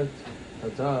ב'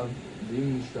 כתב,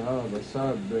 ואם נשתהה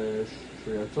הבשר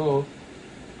בשרייתו,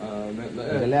 מת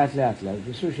לאט. לאט.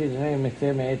 איסור שנשיים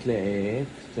מתה מעת לעת,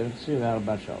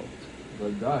 24 שעות.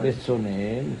 ודאי.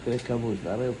 בצונן, מקרה כבוש,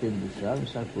 והרי הוא בושה,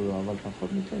 מסר כולו, אבל פחות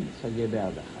מכן, סגי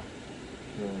בהדחה.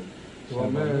 הוא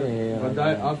אומר,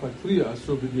 ודאי אף הכלי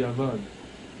אסור בדיעבד.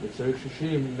 וצריך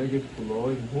 60 נגד כולו,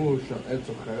 אם הוא של עץ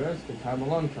או חרס,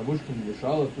 כתאמלן כבוש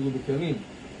כמבושל אפילו בכלים.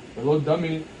 ולא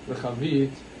דמי לחבית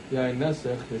יין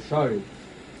נסך לשרי,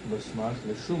 בסמך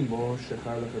לשום בו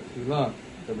שחר לכתחילה,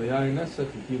 וביין נסך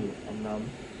לגיל. אמנם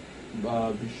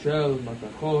בבישל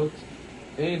מתכות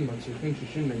אין מצריכים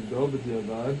 60 נגדו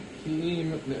בדיעבד, כי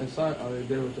אם נאסר על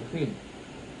ידי רותחים.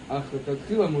 אך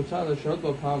לכתחילה מותר לשעות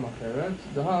לו פעם אחרת,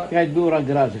 תראה, ביאור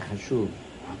הגר"א זה חשוב.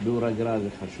 ביאור הגר"א זה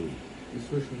חשוב.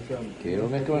 כי הוא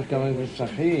אומר כמה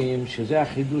מסכים שזה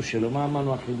החידוש שלו. מה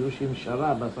אמרנו החידוש? עם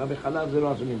שרה, בשר בחלב זה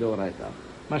לא עשו מדאורייתא.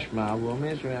 משמע, הוא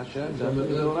אומר שמהשם זה עשו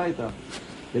מדאורייתא.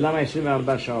 ולמה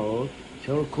 24 שעות?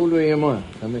 שאומר כולו יומה.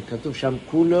 כתוב שם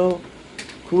כולו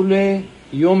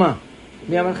יומה.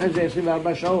 מי אמר לך זה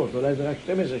 24 שעות? אולי זה רק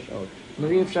 12 שעות.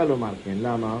 אי אפשר לומר כן.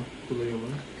 למה? כולו יומה.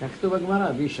 כך כתוב בגמרא,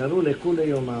 וישארו לכולו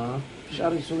יומה,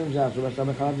 שאר איסורים זה עשו, בשר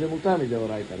בחלב זה מותר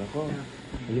מדאורייתא, נכון?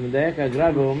 אז אם מדייק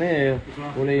הגר"א ואומר,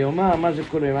 וליומה, מה זה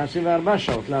כולו יומה? 24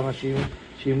 שעות. למה?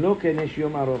 שאם לא כן יש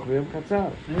יום ארוך ויום קצר.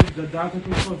 דעת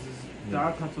התוספות,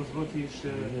 דעת התוספות היא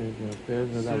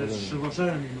שלושה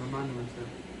ימים, אמרנו את זה.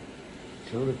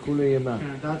 שאלו לכולו יומה. כן,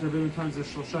 דעת רבי מתן זה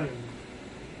 3 ימים.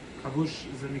 כבוש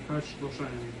זה נקרא 3 ימים.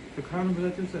 תקראנו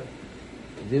בדעת יוסף.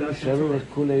 דין שאלו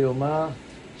לכולו יומה,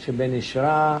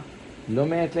 שבנשרה לא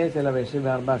מעת לעת אלא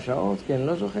ב-24 שעות, כן,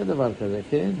 לא זוכר דבר כזה,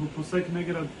 כן? הוא פוסק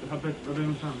נגד הבית רבי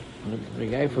מתן.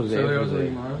 רגע, איפה זה?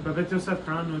 בבית יוסף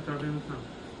קראנו את רבי מתן.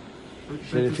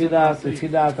 לפי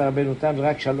דעת רבנו תם זה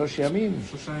רק 3 ימים?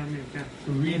 3 ימים, כן.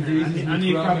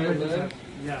 אני אקרא בבית יוסף.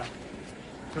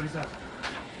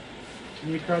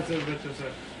 אני אקרא את זה בבית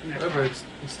יוסף.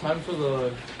 It's time for the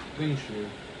thing shiur.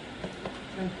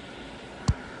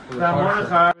 ואמור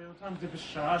לך, רבי מתן זה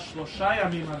בשעה 3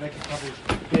 ימים הלקט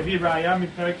כבוש. והביא ראיה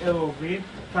מפרק אלו עוברים,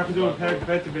 כך כתוב בפרק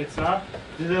ב' בביצה,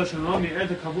 זה שלא נראה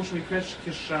את הכבוש מקרש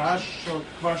כשעה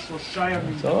כבר 3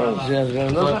 ימים. טוב,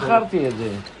 לא זכרתי את זה.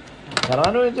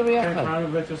 קראנו את זה ביחד. כן, קראנו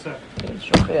בבית יוסף.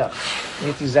 שוכח.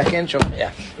 הייתי זקן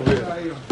שוכח.